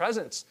flee his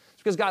presence.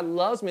 It's because God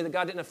loves me that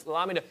God didn't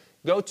allow me to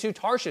go to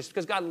Tarshish. It's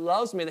because God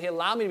loves me that he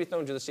allowed me to be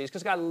thrown into the sea. It's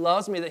because God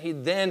loves me that he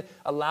then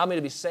allowed me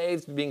to be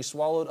saved, being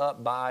swallowed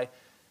up by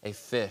a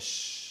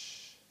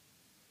fish.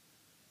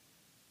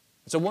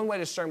 So one way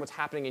to discern what's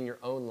happening in your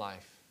own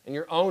life, in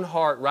your own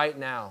heart right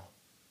now,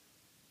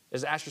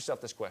 is to ask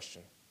yourself this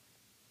question.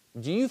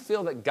 Do you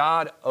feel that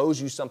God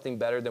owes you something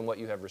better than what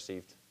you have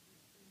received?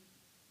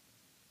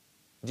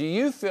 Do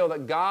you feel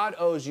that God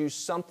owes you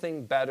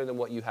something better than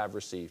what you have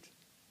received?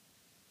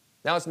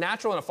 Now, it's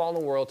natural in a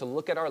fallen world to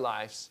look at our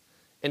lives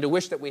and to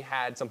wish that we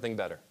had something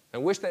better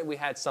and wish that we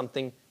had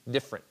something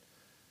different.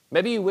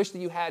 Maybe you wish that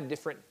you had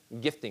different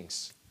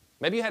giftings.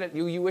 Maybe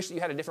you wish that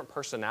you had a different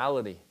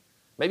personality.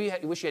 Maybe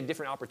you wish you had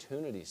different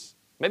opportunities.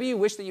 Maybe you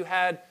wish that you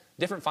had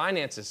different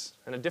finances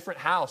and a different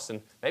house,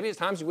 and maybe at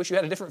times you wish you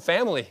had a different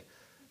family.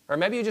 Or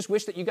maybe you just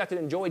wish that you got to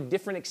enjoy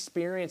different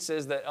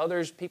experiences that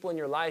people in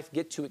your life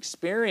get to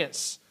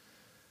experience.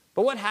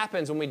 But what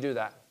happens when we do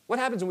that? What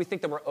happens when we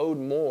think that we're owed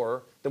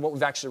more than what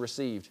we've actually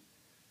received?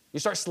 You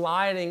start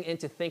sliding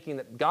into thinking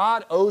that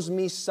God owes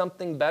me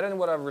something better than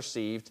what I've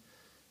received.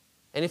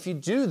 And if you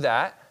do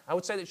that, I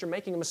would say that you're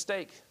making a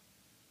mistake.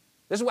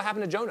 This is what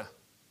happened to Jonah,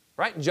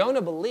 right?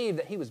 Jonah believed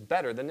that he was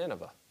better than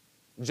Nineveh.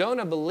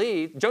 Jonah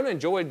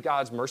enjoyed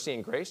God's mercy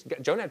and grace.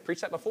 Jonah had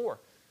preached that before.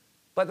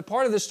 But the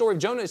part of this story of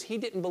Jonah is he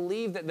didn't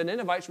believe that the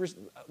Ninevites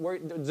were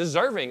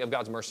deserving of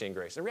God's mercy and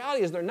grace. The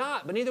reality is they're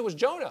not, but neither was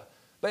Jonah.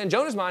 But in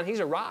Jonah's mind, he's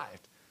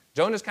arrived.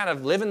 Jonah's kind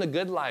of living the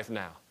good life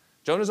now.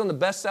 Jonah's on the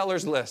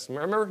bestsellers list.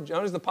 Remember,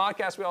 Jonah's the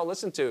podcast we all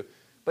listen to.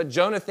 But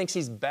Jonah thinks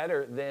he's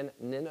better than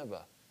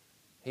Nineveh.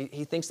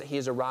 He thinks that he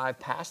has arrived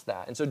past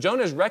that. And so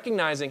Jonah is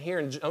recognizing here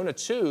in Jonah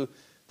 2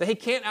 that he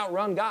can't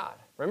outrun God.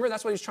 Remember,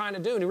 that's what he's trying to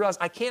do. And he realized,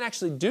 I can't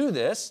actually do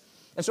this.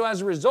 And so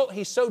as a result,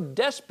 he's so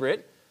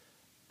desperate.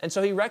 And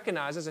so he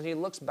recognizes and he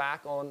looks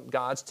back on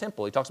God's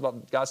temple. He talks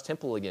about God's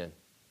temple again.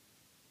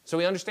 So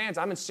he understands,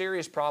 I'm in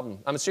serious problem.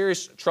 I'm in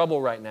serious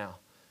trouble right now.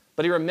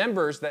 But he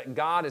remembers that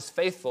God is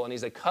faithful and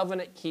he's a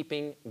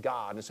covenant-keeping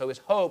God. And so his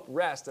hope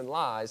rests and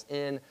lies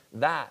in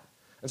that.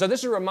 And so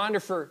this is a reminder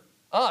for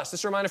us, this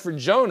is a reminder for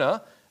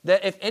Jonah,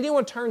 that if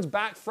anyone turns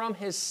back from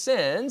his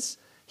sins,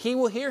 he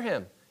will hear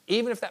him,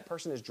 even if that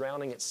person is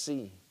drowning at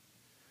sea.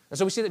 And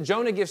so we see that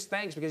Jonah gives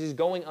thanks because he's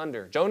going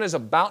under. Jonah is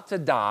about to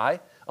die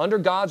under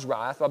God's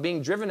wrath while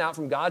being driven out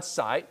from God's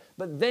sight.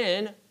 But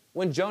then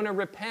when Jonah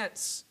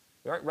repents,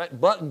 right,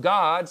 but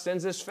God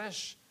sends this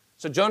fish.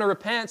 So Jonah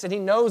repents and he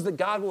knows that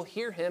God will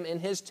hear him in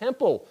his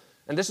temple.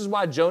 And this is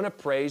why Jonah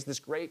prays this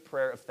great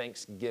prayer of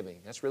thanksgiving.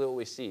 That's really what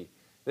we see.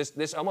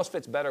 This almost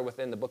fits better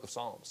within the book of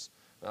Psalms,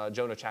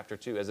 Jonah chapter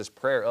 2, as this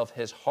prayer of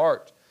his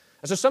heart.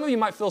 And so some of you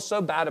might feel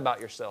so bad about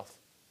yourself,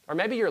 or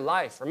maybe your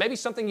life, or maybe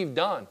something you've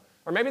done,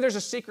 or maybe there's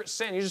a secret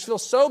sin. You just feel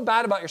so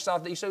bad about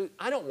yourself that you say,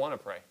 I don't want to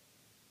pray.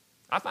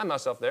 I find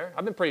myself there.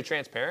 I've been pretty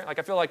transparent. Like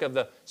I feel like of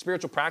the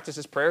spiritual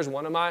practices, prayer is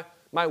one of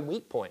my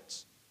weak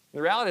points. And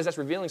the reality is that's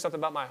revealing something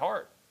about my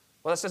heart.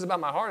 What that says about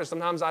my heart is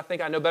sometimes I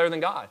think I know better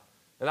than God,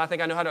 and I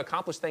think I know how to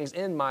accomplish things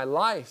in my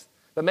life.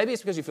 But maybe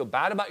it's because you feel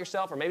bad about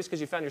yourself, or maybe it's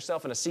because you found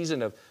yourself in a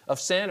season of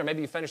sin, or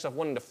maybe you found yourself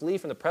wanting to flee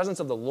from the presence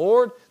of the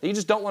Lord, that you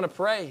just don't want to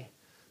pray.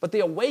 But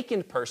the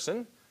awakened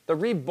person, the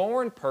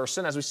reborn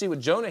person, as we see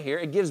with Jonah here,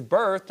 it gives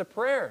birth to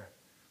prayer.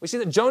 We see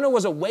that Jonah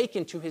was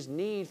awakened to his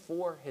need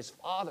for his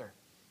father.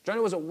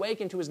 Jonah was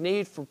awakened to his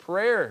need for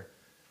prayer.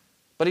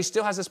 But he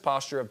still has this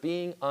posture of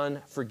being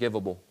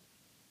unforgivable.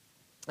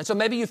 And so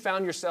maybe you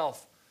found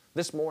yourself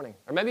this morning,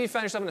 or maybe you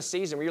found yourself in a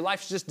season where your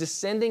life is just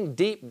descending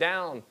deep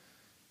down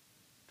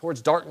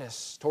towards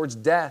darkness, towards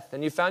death,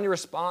 and you found your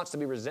response to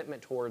be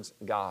resentment towards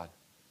God.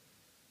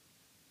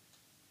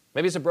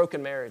 Maybe it's a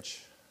broken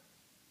marriage.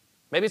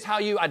 Maybe it's how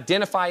you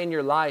identify in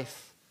your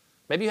life.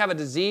 Maybe you have a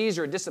disease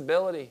or a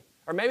disability.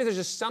 Or maybe there's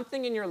just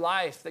something in your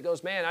life that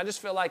goes, man, I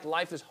just feel like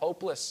life is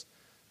hopeless.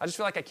 I just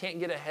feel like I can't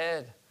get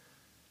ahead.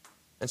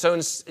 And so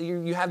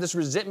you have this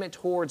resentment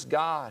towards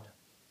God.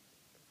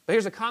 But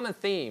here's a common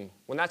theme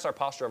when that's our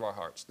posture of our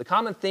hearts. The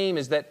common theme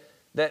is that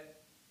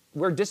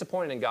we're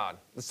disappointed in God.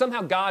 That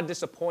somehow God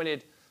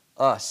disappointed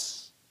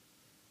us.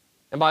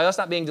 And by us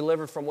not being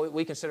delivered from what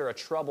we consider a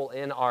trouble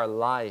in our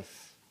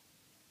life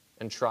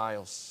and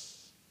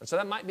trials. And so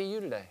that might be you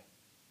today.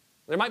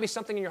 There might be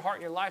something in your heart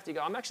and your life that you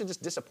go, I'm actually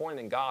just disappointed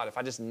in God if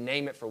I just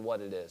name it for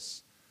what it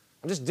is.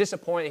 I'm just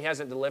disappointed He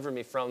hasn't delivered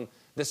me from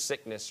this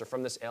sickness or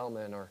from this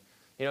ailment or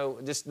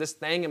just this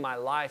thing in my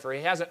life, or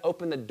He hasn't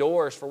opened the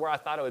doors for where I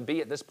thought it would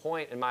be at this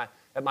point at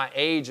my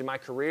age, in my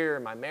career,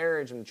 in my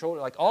marriage, and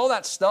children, like all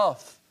that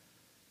stuff.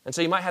 And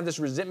so you might have this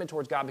resentment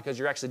towards God because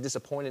you're actually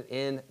disappointed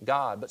in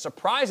God. But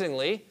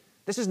surprisingly,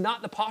 this is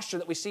not the posture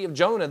that we see of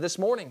Jonah this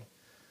morning.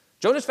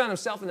 Jonah's found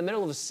himself in the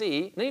middle of the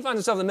sea, and then he finds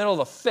himself in the middle of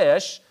a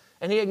fish,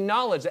 and he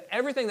acknowledged that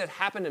everything that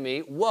happened to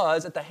me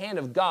was at the hand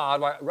of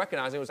God, while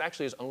recognizing it was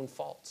actually his own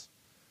fault.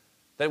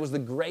 That it was the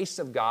grace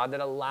of God that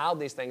allowed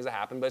these things to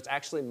happen, but it's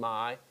actually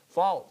my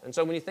fault. And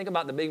so when you think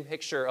about the big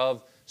picture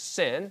of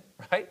sin,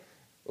 right?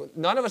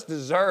 None of us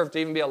deserve to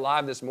even be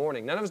alive this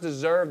morning. None of us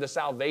deserve the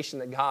salvation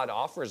that God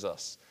offers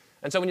us.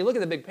 And so when you look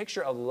at the big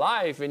picture of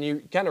life and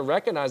you kind of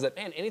recognize that,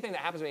 man, anything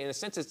that happens to me, in a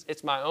sense,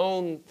 it's my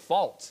own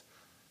fault.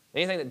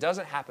 Anything that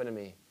doesn't happen to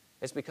me,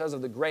 it's because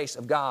of the grace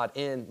of God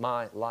in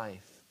my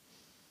life.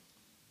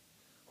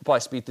 We'll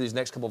probably speak through these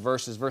next couple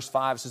verses. Verse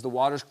 5 says, the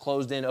waters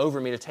closed in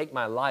over me to take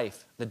my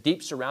life. The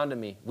deep surrounded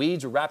me.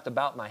 Weeds were wrapped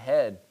about my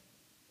head.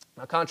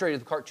 Now, contrary to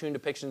the cartoon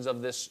depictions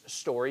of this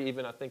story,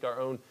 even I think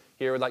our own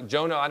here, like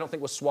Jonah, I don't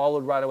think was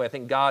swallowed right away. I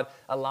think God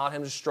allowed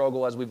him to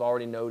struggle, as we've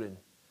already noted.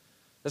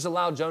 This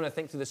allowed Jonah to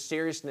think through the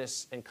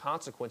seriousness and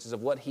consequences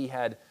of what he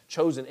had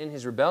chosen in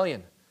his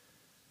rebellion.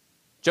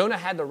 Jonah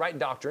had the right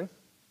doctrine,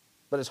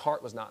 but his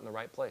heart was not in the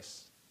right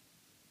place.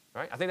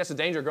 Right? I think that's the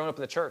danger of growing up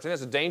in the church. I think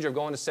that's the danger of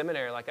going to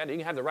seminary like that. You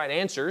can have the right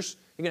answers.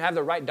 You can have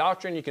the right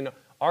doctrine. You can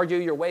argue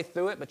your way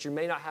through it, but you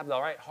may not have the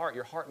right heart.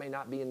 Your heart may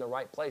not be in the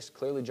right place.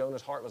 Clearly,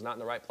 Jonah's heart was not in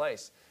the right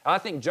place. I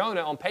think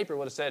Jonah on paper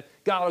would have said,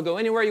 God, I'll go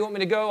anywhere you want me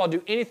to go. I'll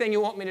do anything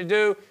you want me to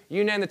do.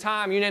 You name the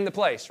time, you name the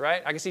place,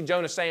 right? I can see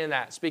Jonah saying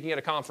that, speaking at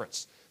a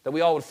conference that we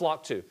all would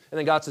flock to. And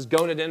then God says,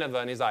 go to Nineveh.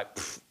 And he's like,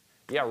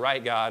 yeah,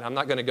 right, God. I'm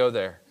not going to go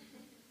there.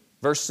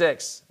 Verse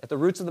 6, at the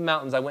roots of the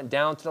mountains I went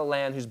down to the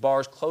land whose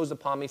bars closed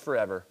upon me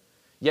forever.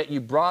 Yet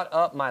you brought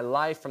up my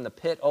life from the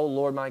pit, O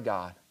Lord my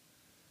God.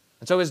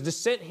 And so his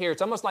descent here,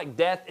 it's almost like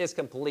death is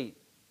complete.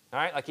 All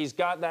right, like he's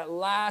got that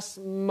last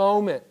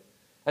moment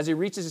as he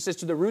reaches, it says,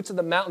 to the roots of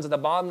the mountains at the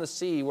bottom of the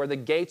sea where the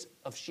gates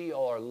of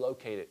Sheol are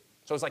located.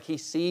 So it's like he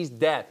sees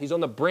death. He's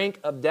on the brink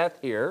of death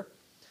here.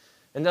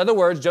 In other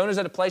words, Jonah's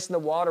at a place in the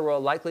water where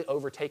it'll likely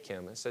overtake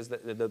him. It says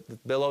that the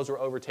billows were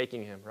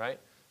overtaking him, right?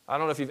 I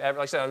don't know if you've ever,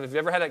 like I said, if you've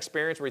ever had an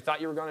experience where you thought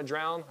you were going to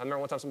drown. I remember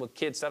one time some little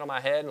kid sat on my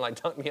head and like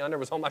dunked me under,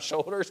 was on my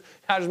shoulders.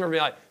 I just remember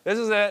being like, this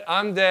is it,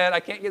 I'm dead. I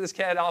can't get this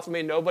cat off of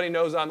me. Nobody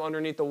knows I'm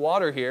underneath the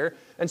water here.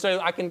 And so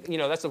I can,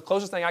 that's the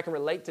closest thing I can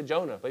relate to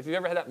Jonah. But if you've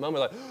ever had that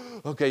moment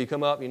like, okay, you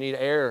come up, you need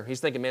air.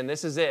 He's thinking, man,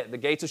 this is it. The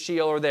gates of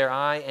Sheol are there.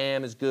 I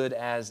am as good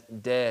as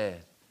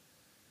dead.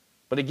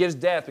 But he gives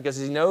death because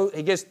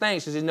he gives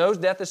thanks because he knows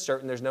death is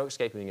certain. There's no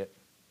escaping it.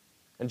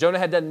 And Jonah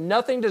had done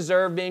nothing to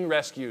deserve being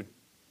rescued.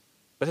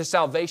 But his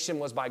salvation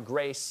was by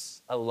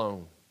grace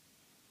alone.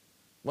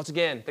 Once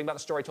again, think about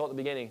the story I told at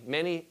the beginning.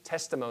 Many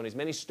testimonies,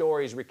 many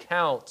stories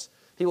recount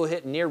people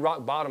hit near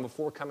rock bottom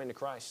before coming to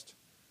Christ.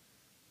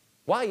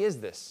 Why is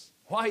this?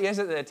 Why is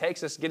it that it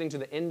takes us getting to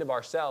the end of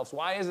ourselves?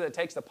 Why is it that it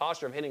takes the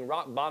posture of hitting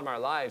rock bottom of our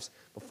lives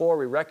before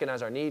we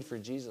recognize our need for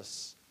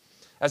Jesus?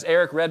 As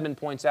Eric Redmond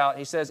points out,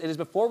 he says, it is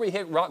before we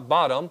hit rock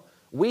bottom,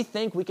 we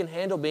think we can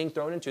handle being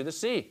thrown into the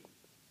sea.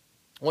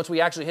 Once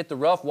we actually hit the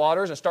rough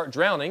waters and start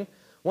drowning,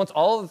 once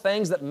all of the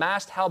things that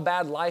masked how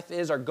bad life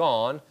is are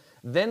gone,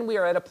 then we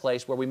are at a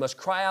place where we must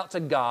cry out to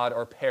God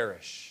or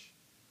perish.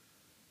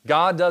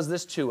 God does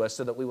this to us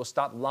so that we will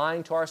stop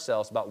lying to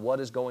ourselves about what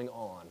is going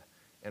on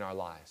in our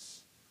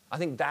lives. I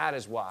think that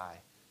is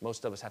why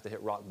most of us have to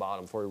hit rock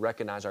bottom before we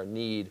recognize our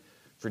need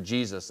for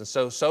Jesus. And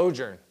so,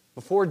 Sojourn,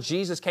 before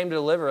Jesus came to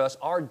deliver us,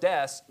 our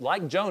deaths,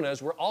 like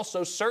Jonah's, were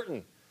also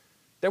certain.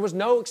 There was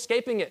no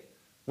escaping it.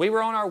 We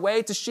were on our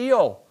way to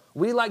Sheol.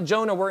 We, like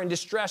Jonah, were in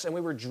distress and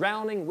we were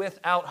drowning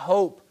without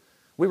hope.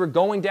 We were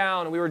going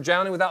down and we were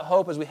drowning without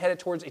hope as we headed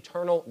towards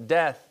eternal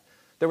death.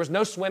 There was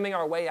no swimming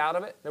our way out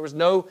of it. There was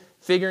no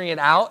figuring it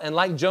out. And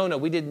like Jonah,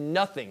 we did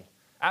nothing,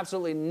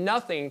 absolutely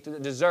nothing to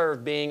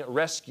deserve being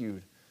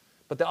rescued.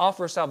 But the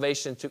offer of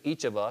salvation to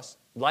each of us,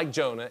 like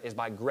Jonah, is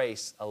by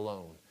grace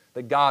alone.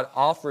 That God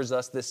offers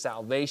us this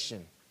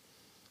salvation.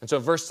 And so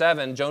verse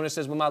 7, Jonah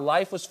says, when my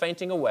life was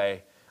fainting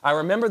away, I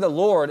remember the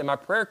Lord and my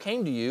prayer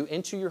came to you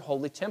into your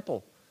holy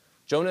temple.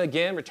 Jonah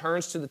again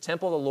returns to the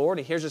temple of the Lord.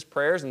 He hears his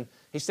prayers and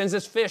he sends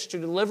this fish to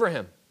deliver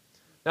him.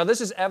 Now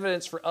this is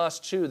evidence for us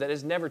too that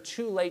it's never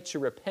too late to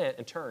repent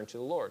and turn to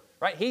the Lord.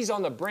 Right? He's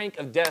on the brink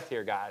of death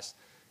here, guys.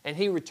 And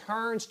he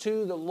returns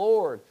to the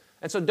Lord.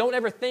 And so don't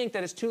ever think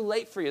that it's too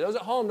late for you. Those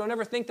at home, don't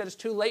ever think that it's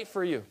too late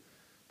for you.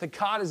 That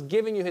God is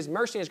giving you His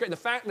mercy and His grace. The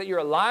fact that you're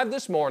alive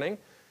this morning,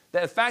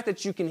 the fact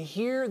that you can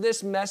hear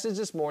this message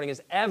this morning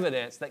is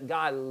evidence that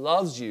God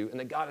loves you and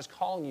that God is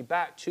calling you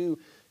back to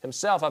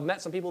Himself. I've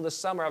met some people this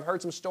summer. I've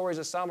heard some stories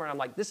this summer, and I'm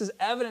like, this is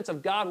evidence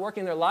of God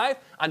working in their life.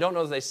 I don't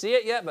know if they see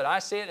it yet, but I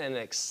see it, and it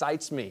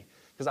excites me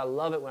because I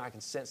love it when I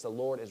can sense the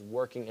Lord is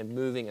working and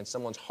moving in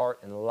someone's heart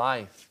and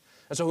life.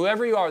 And so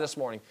whoever you are this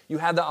morning, you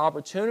have the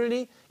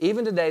opportunity,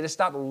 even today, to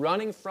stop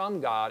running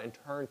from God and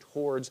turn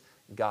towards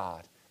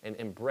God and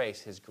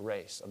embrace His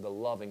grace of the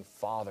loving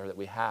Father that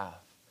we have.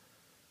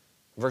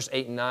 Verse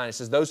 8 and 9, it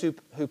says, those who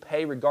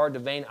pay regard to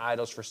vain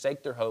idols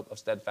forsake their hope of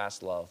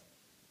steadfast love.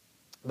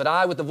 But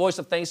I, with the voice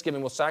of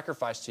thanksgiving, will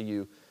sacrifice to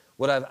you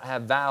what I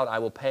have vowed I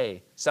will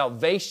pay.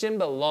 Salvation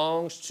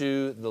belongs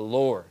to the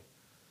Lord.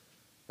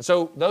 And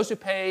so those who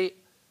pay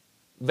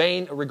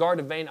regard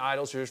to vain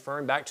idols are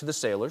referring back to the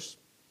sailors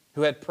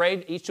who had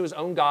prayed each to his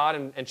own God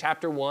in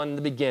chapter 1 in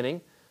the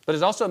beginning, but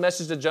it's also a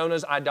message to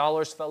Jonah's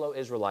idolatrous fellow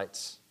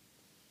Israelites.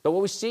 But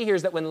what we see here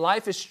is that when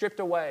life is stripped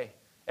away,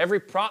 every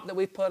prop that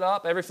we've put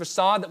up, every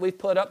facade that we've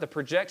put up that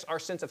projects our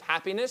sense of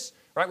happiness,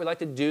 right? We like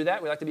to do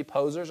that. We like to be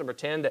posers and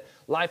pretend that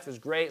life is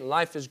great and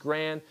life is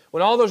grand.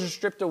 When all those are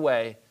stripped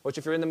away, which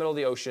if you're in the middle of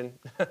the ocean,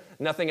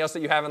 nothing else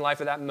that you have in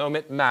life at that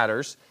moment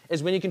matters,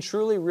 is when you can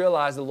truly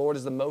realize the Lord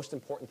is the most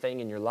important thing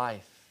in your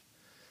life.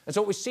 And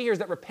so what we see here is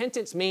that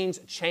repentance means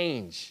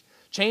change.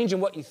 Change in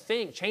what you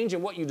think, change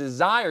in what you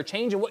desire,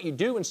 change in what you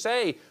do and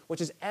say,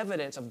 which is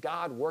evidence of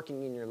God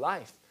working in your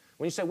life.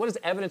 When you say, what is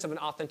evidence of an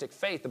authentic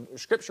faith? The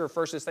Scripture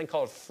refers to this thing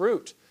called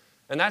fruit.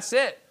 And that's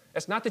it.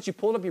 It's not that you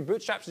pulled up your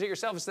bootstraps to do it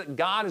yourself. It's that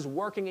God is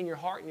working in your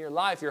heart and your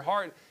life. Your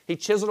heart, He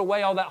chiseled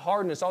away all that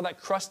hardness, all that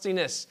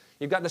crustiness.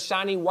 You've got the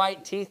shiny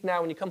white teeth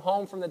now when you come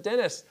home from the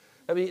dentist.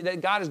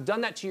 That God has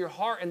done that to your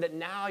heart and that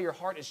now your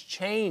heart is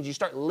changed. You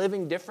start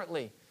living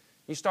differently.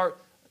 You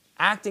start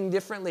acting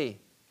differently.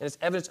 And it's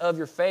evidence of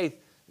your faith.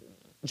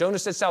 Jonah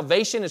said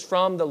salvation is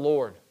from the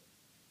Lord.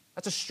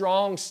 That's a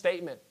strong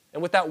statement.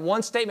 And with that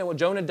one statement, what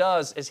Jonah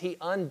does is he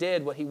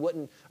undid what he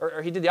wouldn't,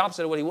 or he did the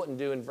opposite of what he wouldn't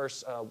do in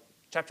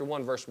chapter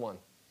 1, verse 1,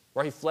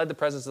 where he fled the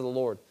presence of the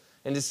Lord.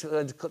 And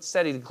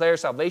instead, he declares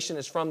salvation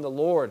is from the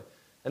Lord.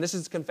 And this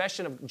is the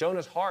confession of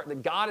Jonah's heart,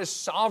 that God is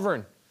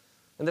sovereign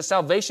and that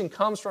salvation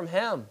comes from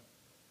Him.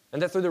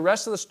 And that through the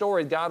rest of the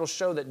story, God will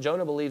show that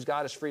Jonah believes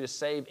God is free to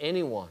save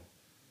anyone.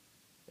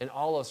 And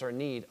all of us are in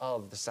need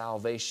of the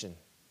salvation.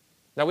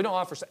 Now, we don't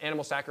offer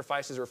animal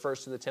sacrifices. It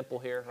refers to the temple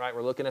here, right?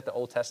 We're looking at the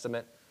Old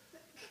Testament.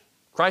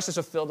 Christ has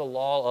fulfilled the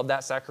law of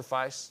that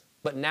sacrifice,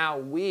 but now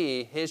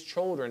we, His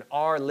children,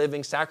 are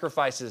living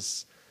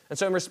sacrifices. And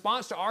so in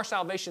response to our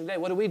salvation today,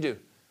 what do?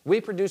 We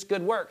produce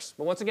good works.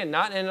 But once again,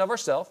 not in and of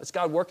ourselves. It's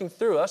God working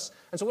through us.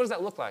 And so what does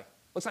that look like?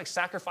 It looks like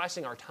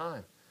sacrificing our time.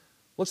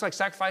 It looks like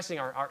sacrificing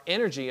our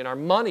energy and our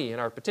money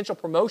and our potential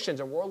promotions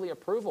and worldly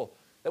approval.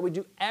 That we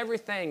do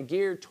everything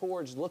geared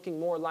towards looking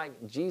more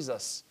like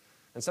Jesus.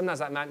 And sometimes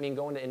that might mean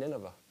going to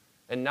Nineveh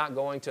and not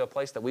going to a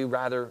place that we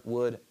rather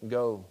would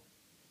go.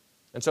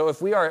 And so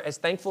if we are as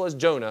thankful as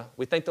Jonah,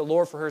 we thank the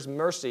Lord for his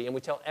mercy, and we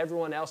tell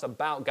everyone else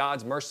about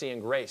God's mercy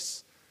and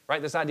grace.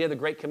 Right? This idea of the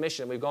Great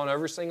Commission we've gone over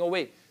every single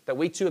week, that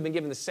we too have been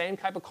given the same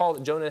type of call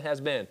that Jonah has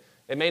been.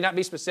 It may not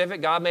be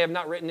specific. God may have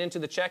not written into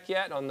the check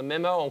yet on the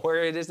memo on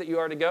where it is that you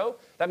are to go.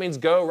 That means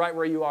go right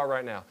where you are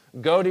right now.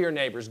 Go to your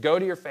neighbors. Go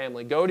to your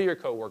family. Go to your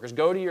coworkers.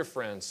 Go to your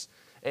friends.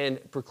 And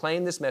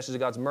proclaim this message of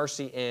God's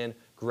mercy and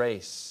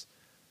grace.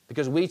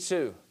 Because we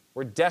too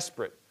were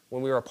desperate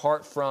when we were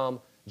apart from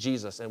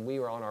Jesus and we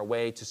were on our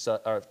way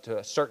to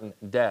a certain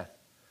death,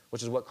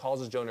 which is what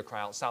causes Jonah to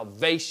cry out,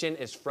 salvation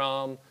is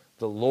from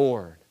the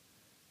Lord.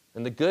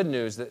 And the good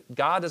news that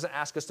God doesn't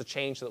ask us to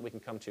change so that we can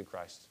come to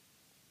Christ.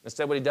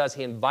 Instead, what he does,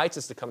 he invites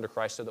us to come to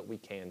Christ so that we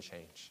can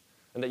change.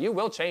 And that you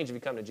will change if you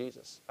come to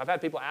Jesus. I've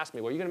had people ask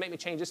me, well, are you going to make me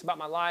change this about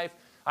my life?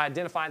 I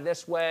identify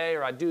this way,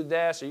 or I do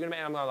this, or you're going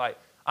to make, I'm like,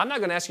 I'm not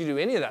going to ask you to do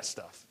any of that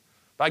stuff.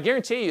 But I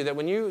guarantee you that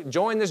when you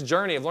join this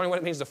journey of learning what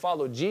it means to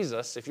follow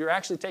Jesus, if you're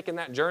actually taking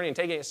that journey and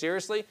taking it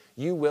seriously,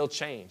 you will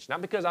change.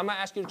 Not because I'm going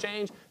to ask you to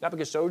change, not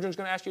because Sojourn's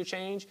going to ask you to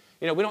change.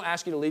 You know, we don't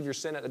ask you to leave your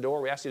sin at the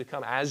door. We ask you to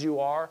come as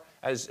you are,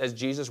 as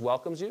Jesus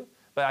welcomes you.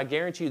 But I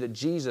guarantee you that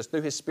Jesus,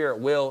 through his Spirit,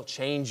 will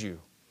change you.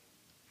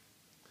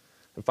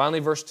 And finally,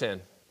 verse 10.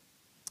 It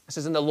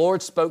says, and the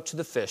Lord spoke to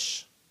the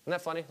fish. Isn't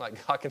that funny?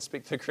 Like God can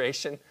speak through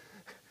creation.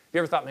 Have you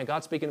ever thought, man,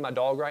 God's speaking to my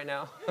dog right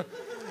now?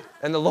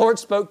 And the Lord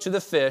spoke to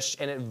the fish,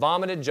 and it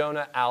vomited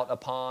Jonah out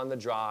upon the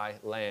dry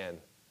land.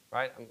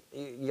 Right?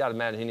 You got to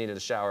imagine he needed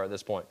a shower at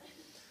this point.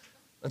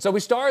 And so we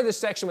started this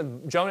section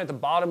with Jonah at the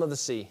bottom of the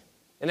sea.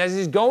 And as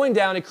he's going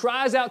down, he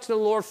cries out to the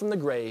Lord from the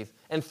grave.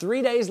 And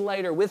 3 days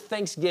later, with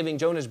thanksgiving,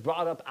 Jonah is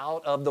brought up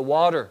out of the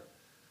water.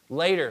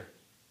 Later,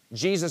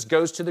 Jesus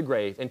goes to the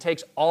grave and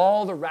takes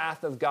all the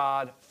wrath of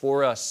God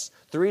for us.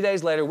 3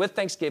 days later, with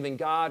thanksgiving,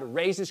 God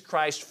raises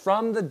Christ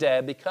from the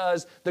dead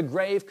because the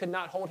grave could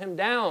not hold him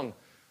down.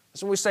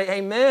 That's when we say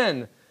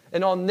amen.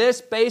 And on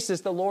this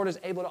basis, the Lord is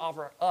able to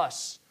offer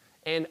us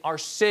and our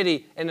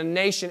city and the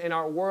nation and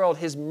our world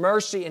his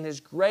mercy and his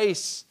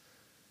grace.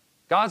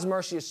 God's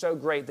mercy is so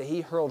great that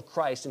he hurled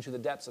Christ into the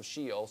depths of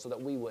Sheol so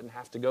that we wouldn't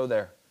have to go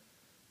there.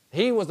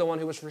 He was the one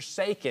who was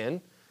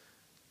forsaken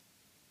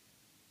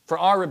for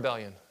our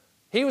rebellion.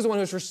 He was the one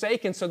who was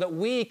forsaken so that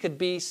we could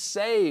be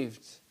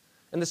saved.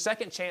 And the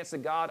second chance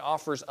that God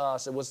offers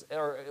us, it was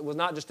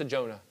not just to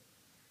Jonah.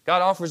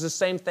 God offers the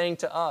same thing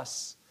to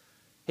us.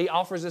 He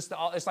offers us,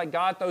 it's like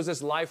God throws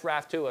this life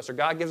raft to us, or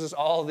God gives us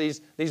all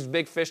these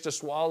big fish to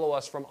swallow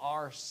us from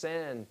our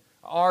sin,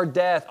 our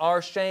death,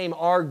 our shame,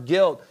 our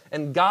guilt.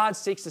 And God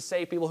seeks to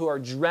save people who are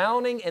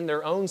drowning in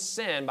their own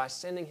sin by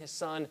sending his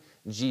Son,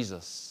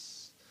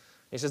 Jesus.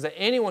 He says that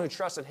anyone who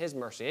trusts in his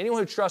mercy, anyone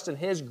who trusts in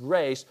his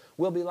grace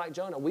will be like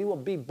Jonah. We will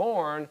be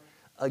born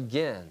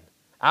again,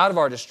 out of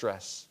our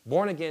distress,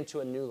 born again to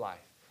a new life.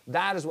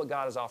 That is what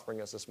God is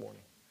offering us this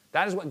morning.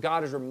 That is what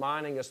God is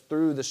reminding us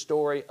through the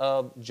story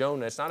of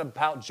Jonah. It's not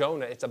about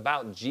Jonah, it's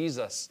about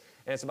Jesus.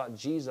 And it's about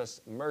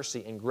Jesus'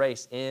 mercy and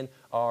grace in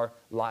our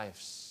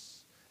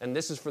lives. And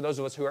this is for those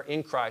of us who are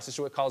in Christ. This is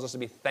what calls us to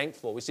be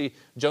thankful. We see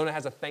Jonah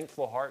has a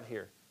thankful heart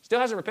here. Still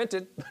hasn't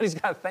repented, but he's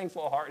got a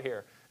thankful heart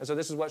here. And so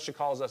this is what should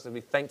cause us to be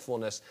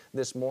thankfulness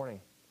this morning.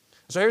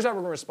 So here's how we're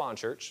going to respond,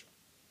 church.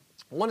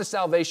 One is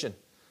salvation.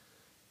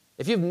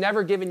 If you've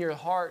never given your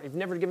heart, you've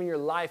never given your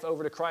life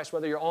over to Christ,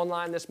 whether you're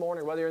online this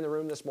morning or whether you're in the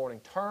room this morning,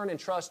 turn and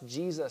trust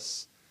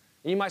Jesus.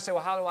 And you might say,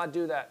 well, how do I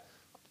do that?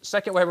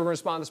 Second way we're going to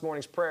respond this morning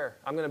is prayer.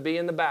 I'm going to be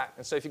in the back.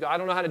 And so if you go, I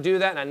don't know how to do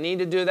that and I need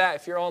to do that,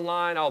 if you're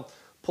online, I'll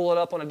pull it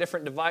up on a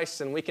different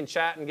device and we can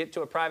chat and get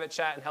to a private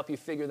chat and help you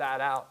figure that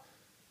out.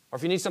 Or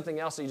if you need something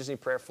else that you just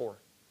need prayer for.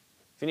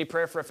 If you need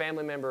prayer for a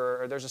family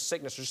member or there's a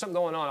sickness or there's something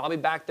going on, I'll be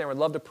back there and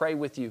would love to pray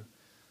with you.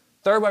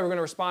 Third way we're going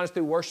to respond is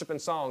through worship and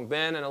song.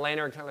 Ben and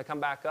Elena are going to come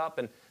back up.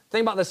 And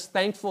think about this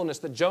thankfulness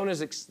that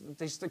Jonah's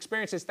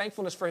experienced, his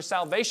thankfulness for his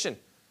salvation.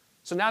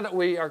 So now that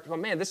we are, oh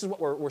man, this is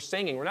what we're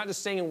singing. We're not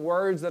just singing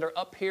words that are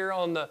up here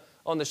on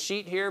the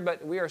sheet here,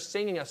 but we are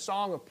singing a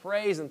song of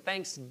praise and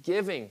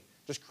thanksgiving,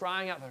 just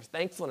crying out for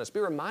thankfulness. Be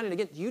reminded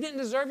again, you didn't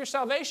deserve your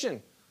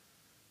salvation.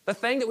 The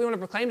thing that we want to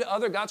proclaim to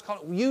others, God's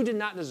called it, you did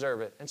not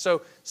deserve it. And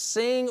so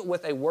sing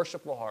with a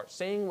worshipful heart.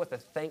 Sing with a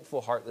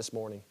thankful heart this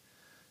morning.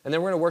 And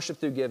then we're going to worship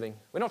through giving.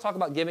 We don't talk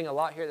about giving a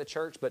lot here at the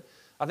church, but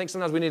I think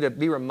sometimes we need to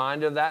be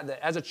reminded of that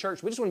as a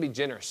church, we just want to be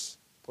generous.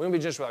 We want to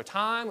be generous with our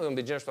time. We want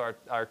to be generous with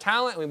our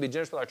talent. We want to be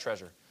generous with our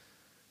treasure.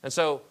 And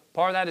so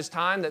part of that is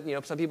time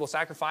that some people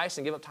sacrifice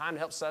and give up time to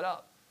help set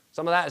up.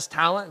 Some of that is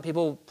talent.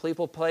 People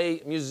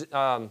play music,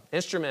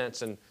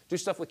 instruments and do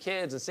stuff with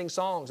kids and sing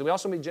songs. And we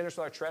also want to be generous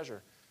with our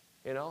treasure.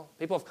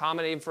 People have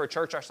commented even for a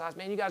church our size,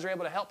 man, you guys are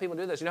able to help people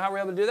do this. You know how we're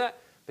able to do that?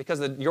 because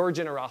of your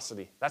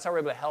generosity. That's how we're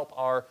able to help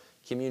our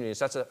communities.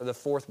 That's the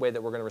fourth way that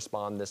we're going to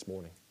respond this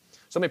morning.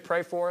 So let me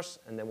pray for us,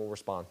 and then we'll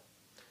respond.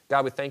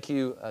 God, we thank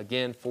you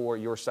again for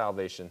your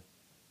salvation.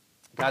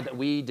 God, that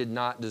we did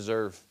not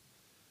deserve.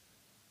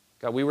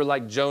 God, we were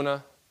like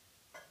Jonah.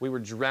 We were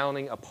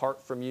drowning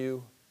apart from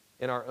you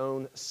in our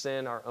own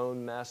sin, our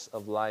own mess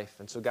of life.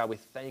 And so, God, we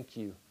thank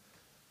you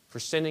for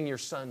sending your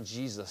son,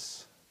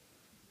 Jesus,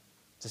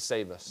 to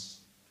save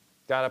us.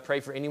 God, I pray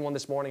for anyone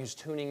this morning who's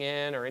tuning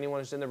in or anyone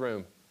who's in the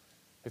room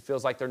who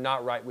feels like they're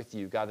not right with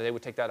you, God, that they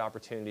would take that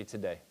opportunity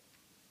today.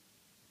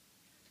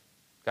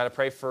 God, I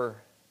pray for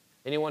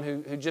anyone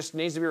who just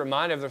needs to be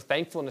reminded of their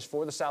thankfulness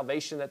for the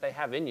salvation that they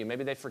have in you.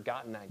 Maybe they've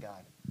forgotten that,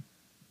 God.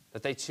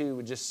 That they too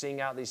would just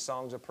sing out these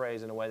songs of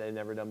praise in a way they've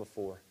never done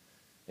before.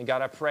 And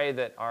God, I pray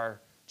that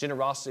our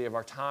generosity of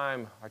our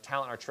time, our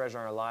talent, our treasure,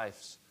 and our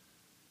lives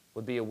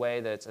would be a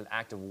way that's an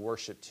act of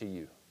worship to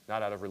you,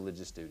 not out of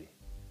religious duty.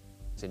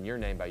 It's in your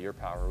name, by your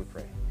power, we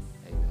pray.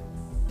 Amen.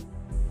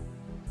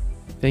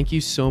 Thank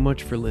you so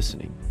much for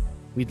listening.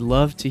 We'd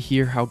love to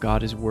hear how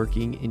God is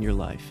working in your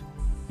life.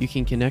 You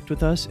can connect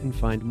with us and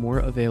find more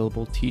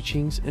available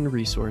teachings and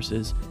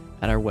resources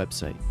at our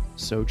website,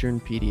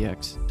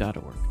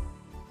 sojournpdx.org.